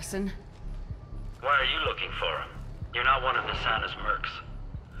assassin? Why are you looking for him? You're not one of Nasana's mercs.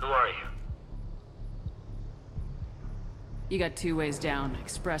 Who are you? You got 2 ways down,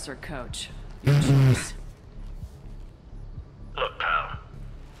 express or coach. Your choice. Look, pal.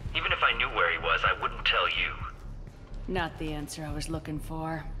 Even if I knew where he was, I wouldn't tell you. Not the answer I was looking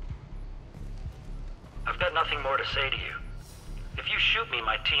for. I've got nothing more to say to you. If you shoot me,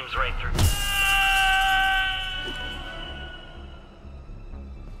 my team's right through.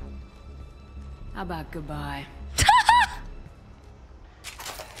 How about goodbye?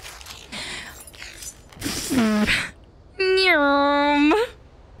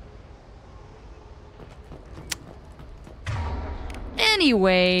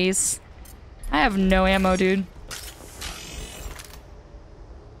 Anyways, I have no ammo, dude.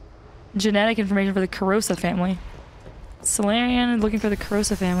 Genetic information for the Carosa family. Solarian looking for the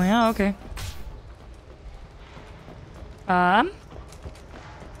Carosa family. Oh, okay. I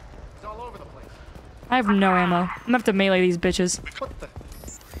have no ammo. I'm gonna have to melee these bitches.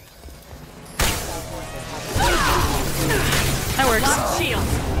 That works. Shield.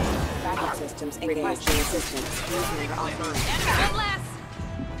 Backup systems requesting assistance. User offline.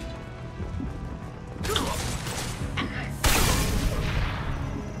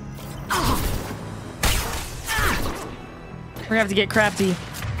 We're gonna have to get crafty.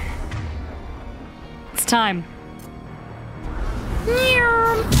 It's time.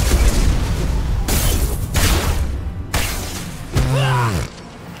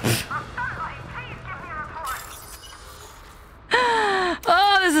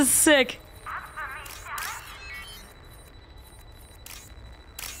 Oh, this is sick.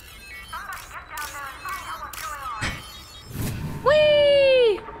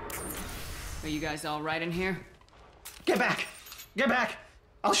 Whee! Are you guys all right in here? Get back! Get back!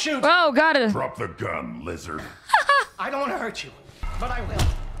 I'll shoot! Oh, got it. Drop the gun, lizard. I don't want to hurt you, but I will.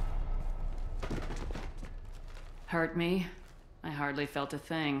 Hurt me? I hardly felt a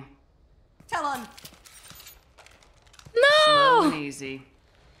thing. Talon! Slow No! and easy.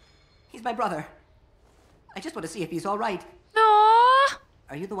 He's my brother. I just want to see if he's all right. Aww.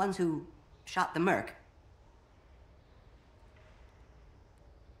 Are you the ones who shot the merc?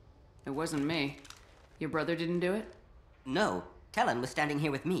 It wasn't me. Your brother didn't do it? No. Talon was standing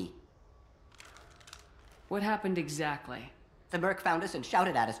here with me. What happened exactly? The merc found us and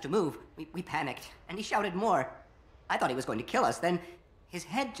shouted at us to move. We panicked, and he shouted more. I thought he was going to kill us, then his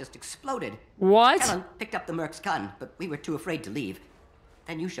head just exploded. What? Talon picked up the merc's gun, but we were too afraid to leave.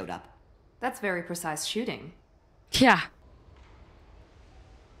 Then you showed up. That's very precise shooting. Yeah.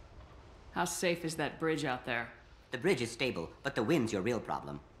 How safe is that bridge out there? The bridge is stable, but the wind's your real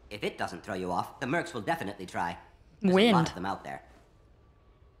problem. If it doesn't throw you off, the mercs will definitely try. There's a lot of them out there.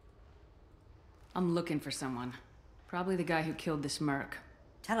 I'm looking for someone. Probably the guy who killed this merc.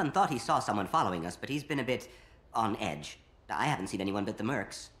 Talon thought he saw someone following us, but he's been a bit on edge. I haven't seen anyone but the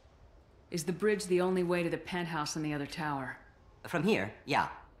mercs. Is the bridge the only way to the penthouse in the other tower? From here, yeah.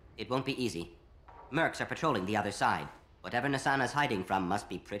 It won't be easy. Mercs are patrolling the other side. Whatever Nasana's hiding from must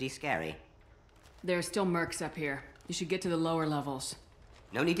be pretty scary. There are still mercs up here. You should get to the lower levels.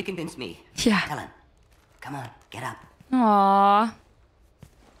 No need to convince me. Yeah. Talon, come on, get up. Aww.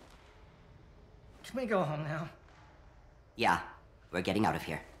 Can we go home now? Yeah, we're getting out of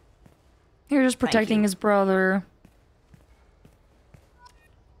here. You're just protecting his brother.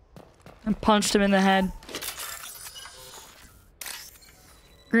 And punched him in the head.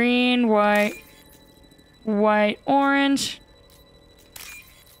 Green, white, white, orange.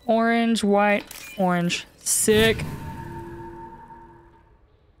 Orange, white, orange. Sick.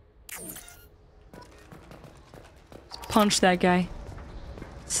 Punch that guy.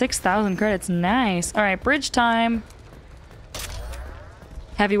 6,000 credits. Nice. Alright, bridge time.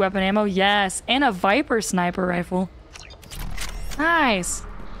 Heavy weapon ammo. Yes. And a Viper sniper rifle. Nice.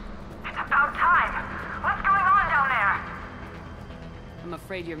 It's about time. What's going on down there? I'm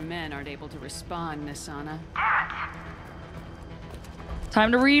afraid your men aren't able to respond, Nasana. Damn it.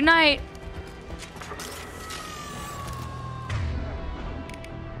 Time to reunite.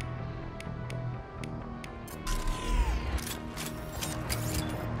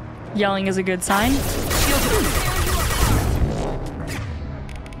 Yelling is a good sign.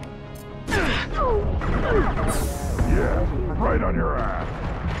 Yeah, right on your ass.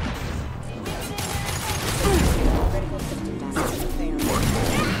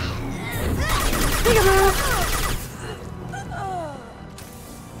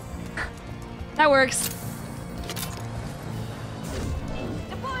 That works.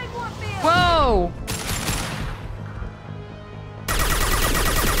 Whoa!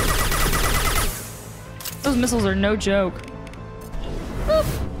 Those missiles are no joke.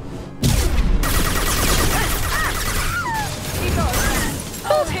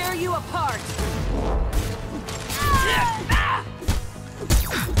 I'll tear you apart.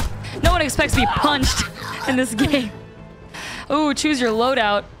 No one expects to be punched in this game. Ooh, choose your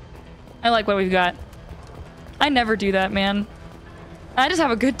loadout. I like what we've got. I never do that, man. I just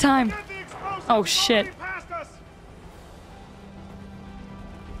have a good time. Oh shit.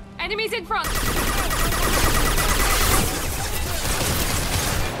 Enemies in front.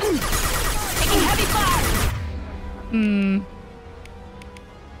 Taking heavy fire.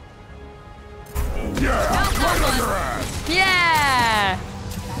 Yeah!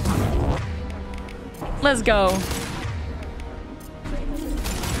 Let's go.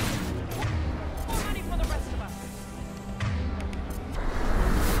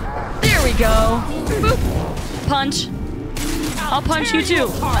 There we go. Boop. Punch. I'll punch you too.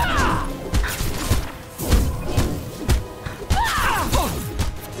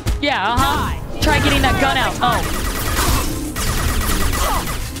 Yeah, Try getting that gun out. Oh.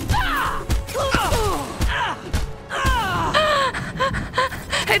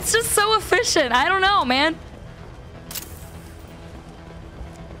 It's just so efficient. I don't know, man.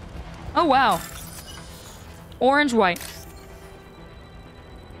 Oh, wow. Orange, white.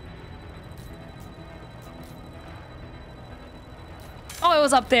 Oh, it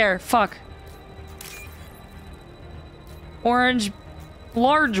was up there. Fuck. Orange,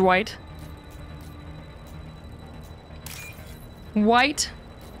 large, white. White,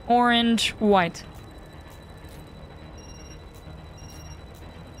 orange, white.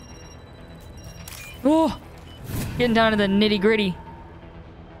 Oh, getting down to the nitty gritty.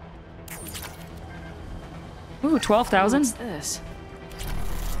 Ooh, 12,000. What's this?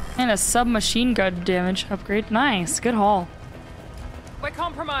 And a submachine gun damage upgrade. Nice, good haul. We're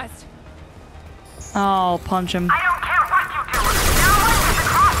compromised. I'll punch him. I don't care what you do. No one gets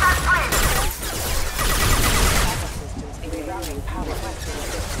across that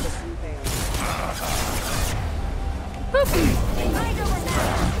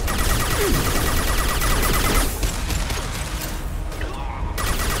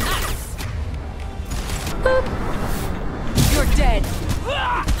You're dead.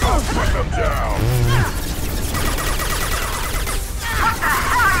 I'll put them down. What the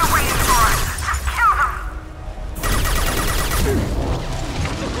hell are you waiting for? Just kill them!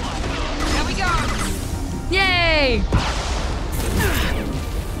 There we go. Yay!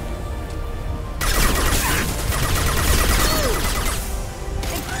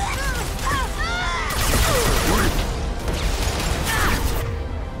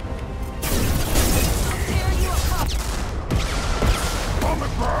 On the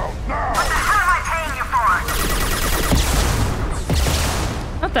ground now. What the hell am I paying you for?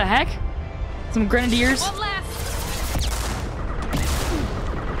 What the heck? Some grenadiers? One left.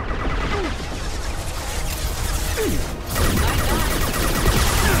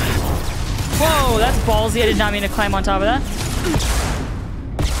 Whoa, that's ballsy. I did not mean to climb on top of that.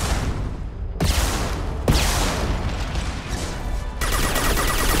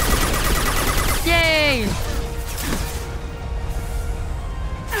 Yay!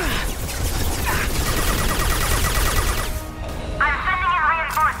 I'm sending in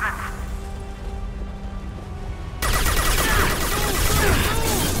reinforcements.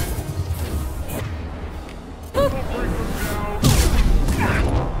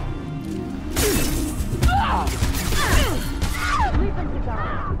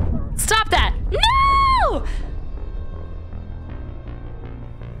 Stop that! No!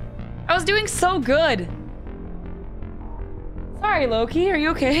 I was doing so good. Sorry, Loki. Are you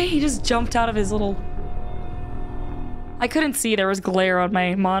okay? He just jumped out of his little... I couldn't see. There was glare on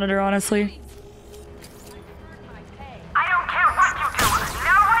my monitor, honestly. I don't care what you do.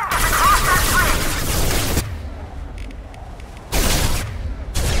 No one gets across that bridge.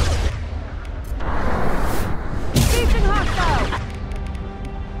 Ceasing hostile.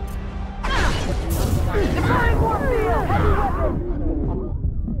 Deploying warfield. Heavy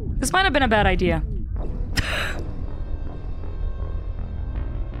weapons. This might have been a bad idea.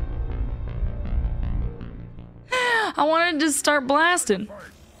 I wanted to start blasting.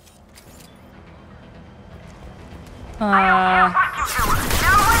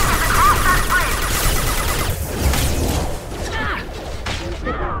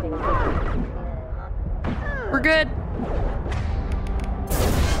 We're good.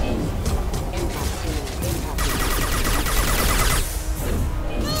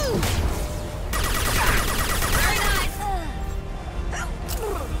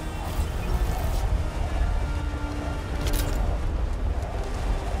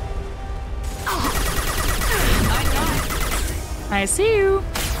 I see you.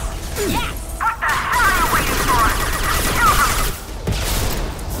 Yes! What the hell are you waiting for?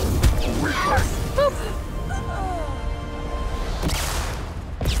 Boop.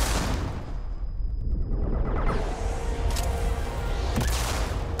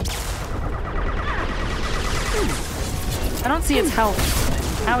 I don't see its health.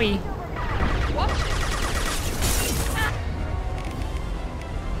 Owie.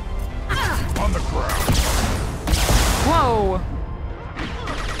 On the ground. Whoa.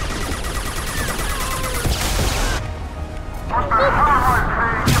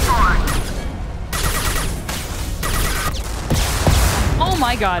 Oh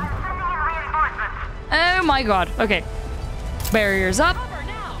my god. Oh my god. Okay. Barriers up.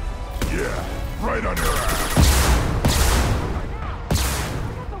 Yeah, right on your ass.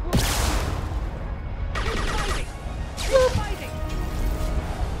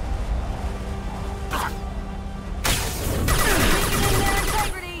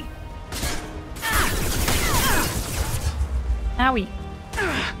 Owie.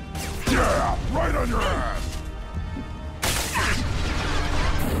 Yeah, right on your ass.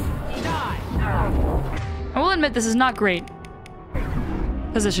 I will admit this is not great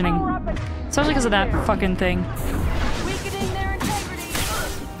positioning. Especially because of that fucking thing. Weakening their integrity.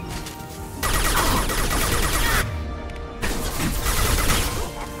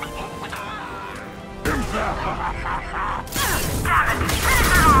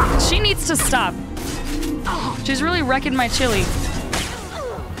 She needs to stop. She's really wrecking my chili.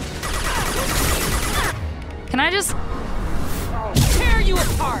 Can I just Tear you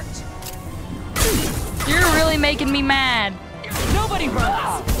apart. You're really making me mad. Nobody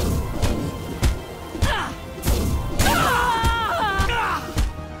runs.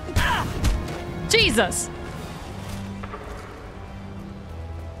 Jesus.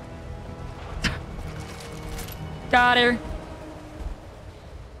 Got her.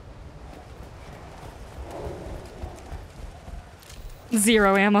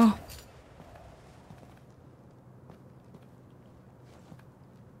 Zero ammo.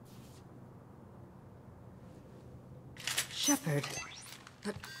 Shepard,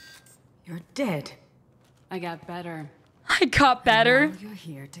 but you're dead. I got better. I got better. Now you're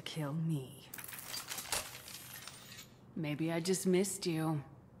here to kill me. Maybe I just missed you.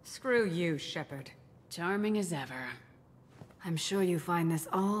 Screw you, Shepard. Charming as ever. I'm sure you find this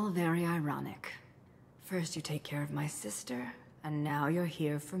all very ironic. First you take care of my sister, and now you're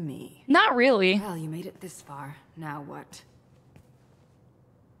here for me. Not really. Well, you made it this far. Now what?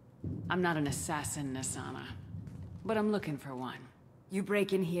 I'm not an assassin, Nasana. But I'm looking for one. You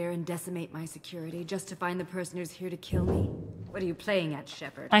break in here and decimate my security just to find the person who's here to kill me? What are you playing at,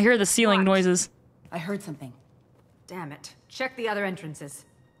 Shepard? I hear the ceiling noises. I heard something. Damn it. Check the other entrances.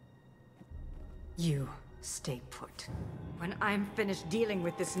 You stay put. When I'm finished dealing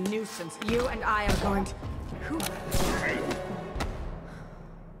with this nuisance, you and I are going to... Who?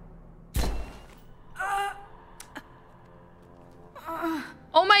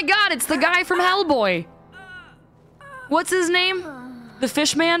 Oh my god, it's the guy from Hellboy. What's his name? The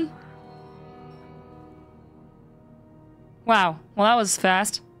Fishman? Wow, well that was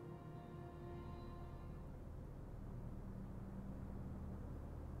fast.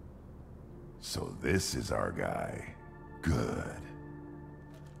 So this is our guy. Good.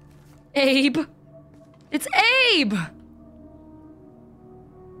 Abe. It's Abe!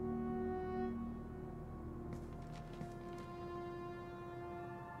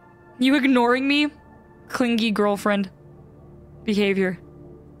 You ignoring me? Clingy girlfriend behavior.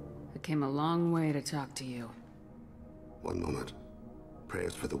 I came a long way to talk to you. One moment.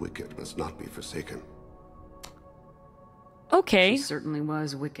 Prayers for the wicked must not be forsaken. Okay. She certainly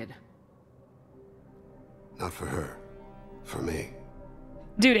was wicked. Not for her. For me.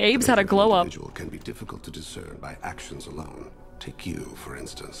 Dude, Abe's had a glow up. Individual can be difficult to discern by actions alone. Take you, for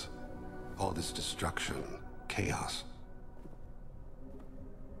instance. All this destruction, chaos.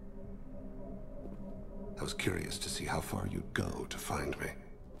 I was curious to see how far you'd go to find me.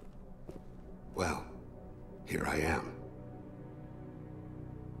 Well, here I am.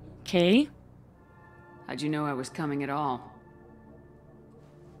 Okay. How'd you know I was coming at all?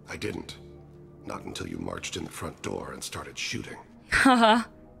 I didn't. Not until you marched in the front door and started shooting. Haha.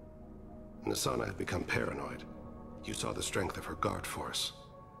 Nasana had become paranoid. You saw the strength of her guard force.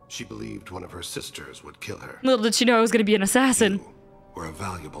 She believed one of her sisters would kill her. Little did she know I was gonna be an assassin. You were a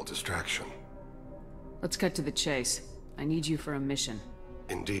valuable distraction. Let's cut to the chase. I need you for a mission.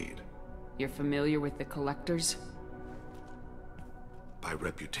 Indeed. You're familiar with the Collectors? By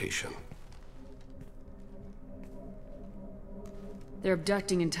reputation. They're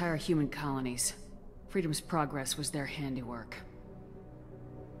abducting entire human colonies. Freedom's Progress was their handiwork.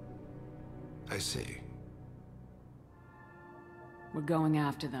 I see. We're going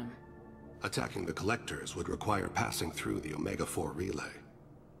after them. Attacking the Collectors would require passing through the Omega-4 relay.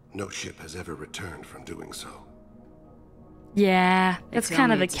 No ship has ever returned from doing so. Yeah, that's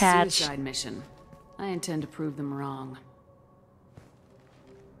kind of the catch. It's a suicide mission. I intend to prove them wrong.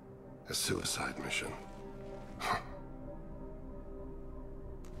 A suicide mission.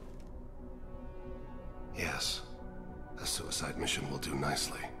 Yes. A suicide mission will do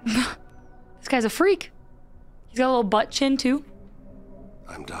nicely. This guy's a freak. He's got a little butt chin, too.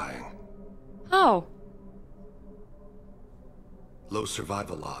 I'm dying. Oh. Low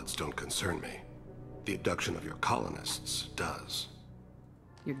survival odds don't concern me. The abduction of your colonists does.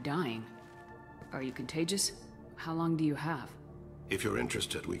 You're dying. Are you contagious? How long do you have? If you're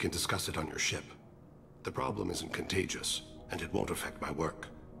interested, we can discuss it on your ship. The problem isn't contagious, and it won't affect my work.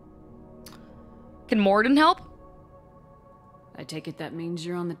 Can Morden help? I take it that means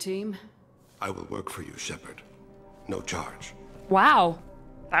you're on the team? I will work for you, Shepard. No charge. Wow.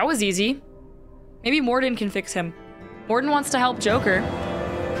 That was easy. Maybe Morden can fix him. Morden wants to help Joker.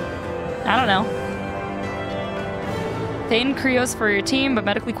 I don't know. Thane Krios for your team, but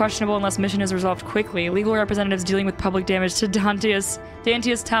medically questionable unless mission is resolved quickly. Legal representatives dealing with public damage to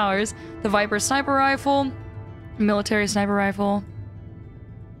Dantius Towers. The Viper sniper rifle. Military sniper rifle.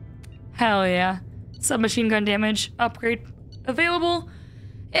 Hell yeah. Submachine gun damage upgrade available.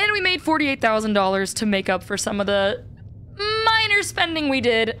 And we made $48,000 to make up for some of the minor spending we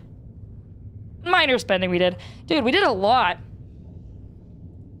did. Dude, we did a lot.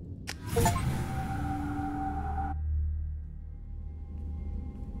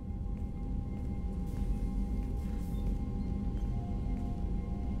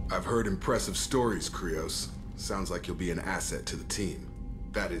 I've heard impressive stories, Krios. Sounds like you'll be an asset to the team.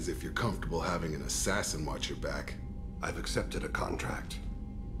 That is, if you're comfortable having an assassin watch your back. I've accepted a contract.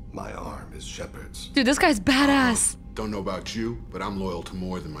 My arm is Shepard's. Dude, this guy's badass. Don't know about you, but I'm loyal to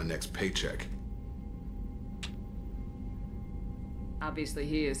more than my next paycheck. Obviously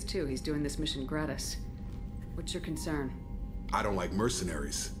he is too. He's doing this mission gratis. What's your concern? I don't like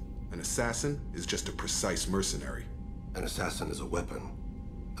mercenaries. An assassin is just a precise mercenary. An assassin is a weapon.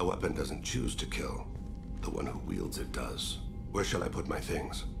 A weapon doesn't choose to kill. The one who wields it does. Where shall I put my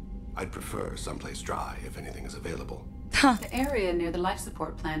things? I'd prefer someplace dry if anything is available. The area near the life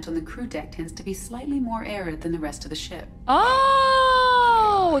support plant on the crew deck tends to be slightly more arid than the rest of the ship.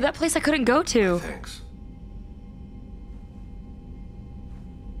 Oh, that place I couldn't go to. Thanks.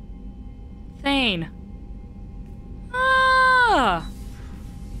 Thane. Ah.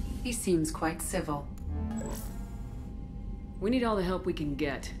 He seems quite civil. We need all the help we can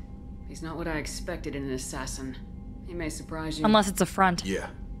get. He's not what I expected in an assassin. He may surprise you. Unless it's a front. Yeah.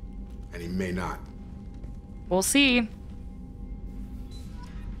 And he may not. We'll see.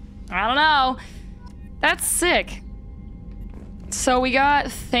 I don't know. That's sick. So we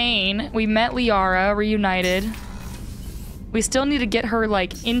got Thane. We met Liara, reunited. We still need to get her,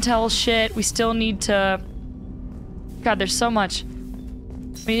 like, intel shit. We still need to... God, there's so much.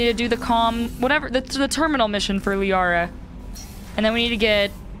 We need to do the comm... Whatever. The terminal mission for Liara. And then we need to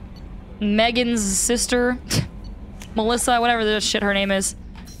get Megan's sister. Melissa, whatever the shit her name is.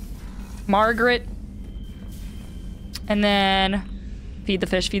 Margaret. And then... Feed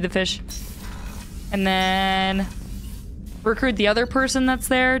the fish. And then... Recruit the other person that's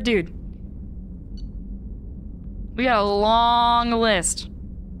there. Dude. We got a long list.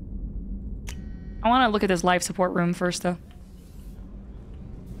 I want to look at this life support room first, though.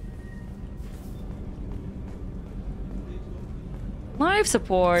 Life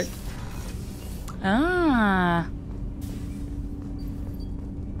support. Ah.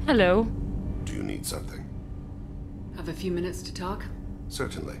 Hello. Do you need something? Have a few minutes to talk?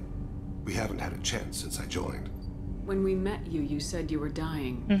 Certainly. We haven't had a chance since I joined. When we met you, you said you were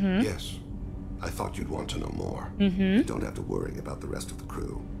dying. Mm-hmm. Yes. I thought you'd want to know more. Mm-hmm. You don't have to worry about the rest of the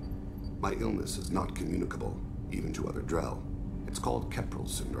crew. My illness is not communicable, even to other Drell. It's called Keprel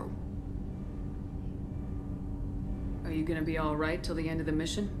syndrome. Are you gonna be alright till the end of the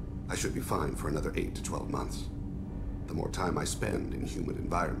mission? I should be fine for another 8 to 12 months. The more time I spend in human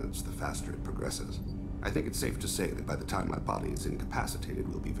environments, the faster it progresses. I think it's safe to say that by the time my body is incapacitated,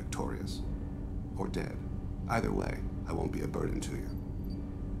 we'll be victorious. Or dead. Either way, I won't be a burden to you.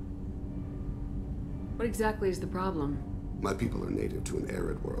 What exactly is the problem? My people are native to an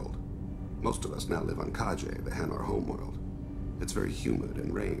arid world. Most of us now live on Kaje, the Hanar homeworld. It's very humid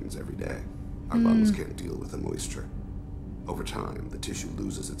and rains every day. Our lungs can't deal with the moisture. Over time, the tissue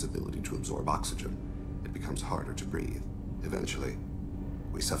loses its ability to absorb oxygen. It becomes harder to breathe. Eventually,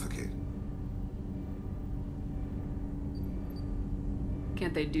 we suffocate.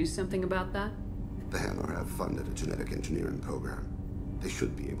 Can't they do something about that? The Hanar have funded a genetic engineering program. They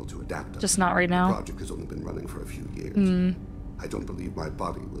should be able to adapt us. Just not right now. The project has only been running for a few years. I don't believe my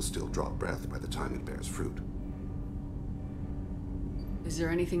body will still draw breath by the time it bears fruit. Is there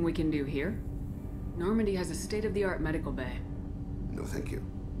anything we can do here? Normandy has a state-of-the-art medical bay. No, thank you.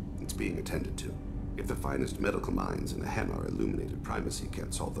 It's being attended to. If the finest medical minds in the Hanar illuminated primacy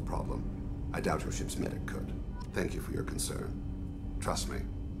can't solve the problem, I doubt your ship's medic could. Thank you for your concern. Trust me,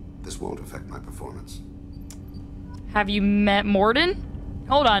 this won't affect my performance. Have you met Morden?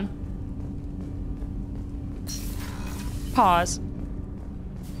 Hold on. Pause.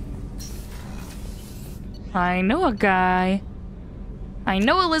 I know a guy. I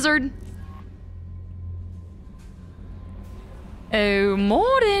know a lizard. Oh,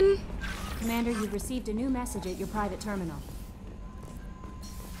 Morden. Commander, you've received a new message at your private terminal.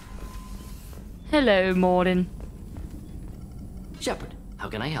 Hello, Morden. Shepard, how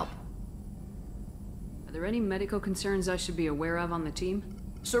can I help? Are there any medical concerns I should be aware of on the team?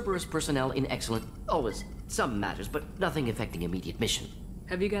 Cerberus personnel in excellent... Always some matters, but nothing affecting immediate mission.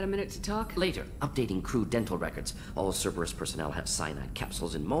 Have you got a minute to talk? Later, updating crew dental records. All Cerberus personnel have cyanide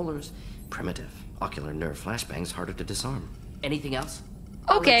capsules in molars. Primitive. Ocular nerve flashbangs harder to disarm. Anything else?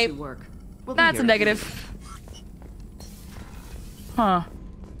 Okay. We'll That's a negative. Huh.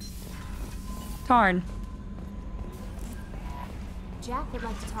 Darn. Jack would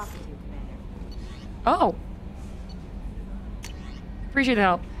like to talk with you, Commander. Oh. Appreciate the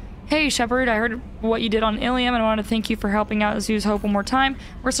help. Hey, Shepard, I heard what you did on Ilium and I want to thank you for helping out Zoo's Hope one more time.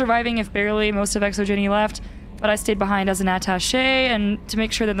 We're surviving, if barely. Most of Exogeny left, but I stayed behind as an attaché and to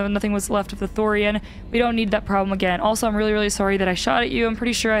make sure that nothing was left of the Thorian. We don't need that problem again. Also, I'm really, really sorry that I shot at you. I'm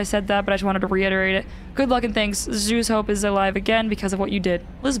pretty sure I said that, but I just wanted to reiterate it. Good luck and thanks. Zoo's Hope is alive again because of what you did.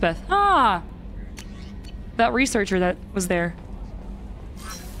 Elizabeth. Ah! That researcher that was there.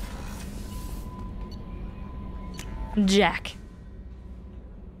 Jack.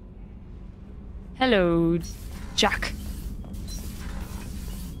 Hello, Jack.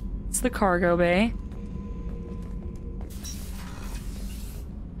 It's the cargo bay.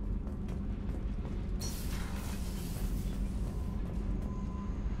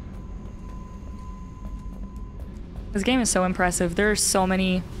 This game is so impressive. There are so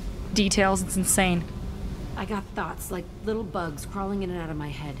many details. It's insane. I got thoughts like little bugs crawling in and out of my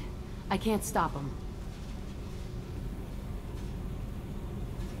head. I can't stop them.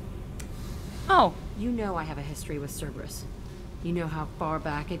 Oh. You know I have a history with Cerberus. You know how far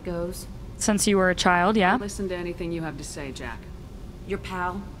back it goes? Since you were a child, yeah? I'll listen to anything you have to say, Jack. Your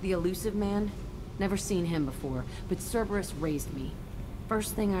pal, the elusive man? Never seen him before, but Cerberus raised me.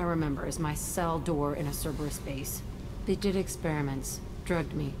 First thing I remember is my cell door in a Cerberus base. They did experiments,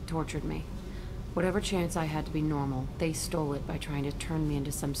 drugged me, tortured me. Whatever chance I had to be normal, they stole it by trying to turn me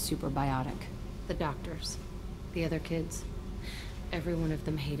into some superbiotic. The doctors, the other kids, every one of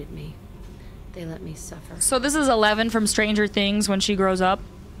them hated me. They let me suffer. So this is 11 from Stranger Things when she grows up.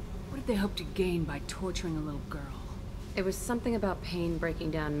 What did they hope to gain by torturing a little girl? It was something about pain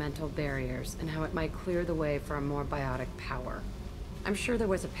breaking down mental barriers and how it might clear the way for a more biotic power. I'm sure there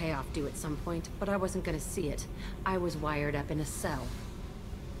was a payoff due at some point, but I wasn't going to see it. I was wired up in a cell.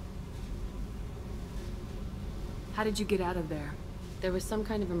 How did you get out of there? There was some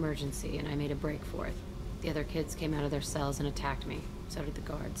kind of emergency, and I made a break for it. The other kids came out of their cells and attacked me. So did the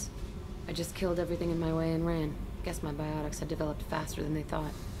guards. I just killed everything in my way and ran. Guess my biotics had developed faster than they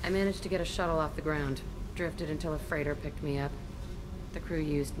thought. I managed to get a shuttle off the ground. Drifted until a freighter picked me up. The crew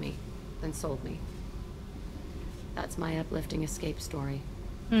used me, then sold me. That's my uplifting escape story.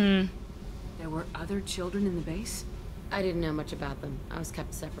 There were other children in the base? I didn't know much about them. I was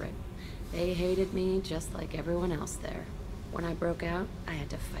kept separate. They hated me just like everyone else there. When I broke out, I had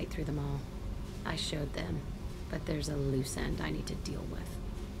to fight through them all. I showed them, but there's a loose end I need to deal with.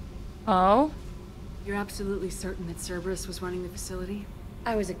 Oh? You're absolutely certain that Cerberus was running the facility?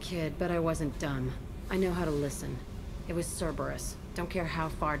 I was a kid, but I wasn't dumb. I know how to listen. It was Cerberus. Don't care how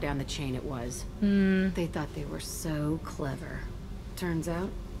far down the chain it was. They thought they were so clever. Turns out,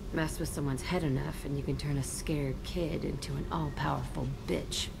 mess with someone's head enough and you can turn a scared kid into an all-powerful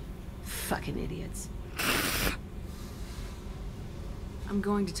bitch. Fucking idiots. I'm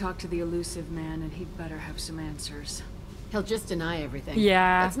going to talk to the elusive man, and he'd better have some answers. He'll just deny everything.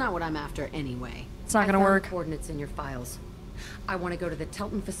 Yeah. That's not what I'm after anyway. It's not gonna work. Coordinates in your files. I want to go to the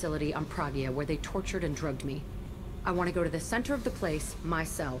Telton facility on Pragia where they tortured and drugged me. I want to go to the center of the place, my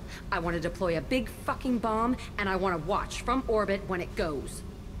cell. I want to deploy a big fucking bomb, and I want to watch from orbit when it goes.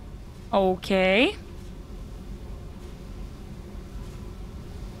 Okay.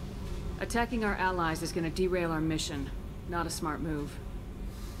 Attacking our allies is going to derail our mission. Not a smart move.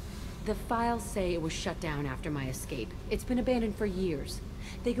 The files say it was shut down after my escape. It's been abandoned for years.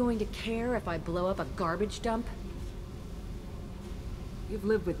 They going to care if I blow up a garbage dump? You've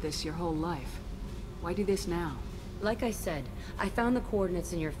lived with this your whole life. Why do this now? Like I said, I found the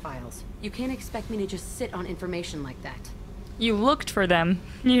coordinates in your files. You can't expect me to just sit on information like that. You looked for them.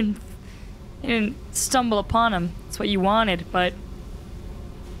 You didn't stumble upon them. It's what you wanted, but...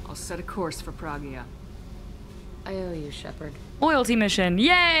 I'll set a course for Pragia. I owe you, Shepard. Loyalty mission.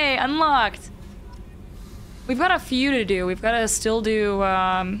 Yay! Unlocked! We've got a few to do. We've got to still do,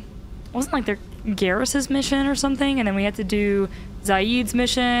 wasn't like their Garrus's mission or something? And then we had to do Zaid's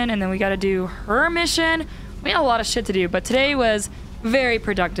mission, and then we got to do her mission. We had a lot of shit to do, but today was very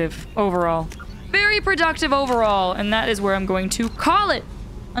productive overall. Very productive overall, and that is where I'm going to call it.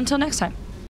 Until next time.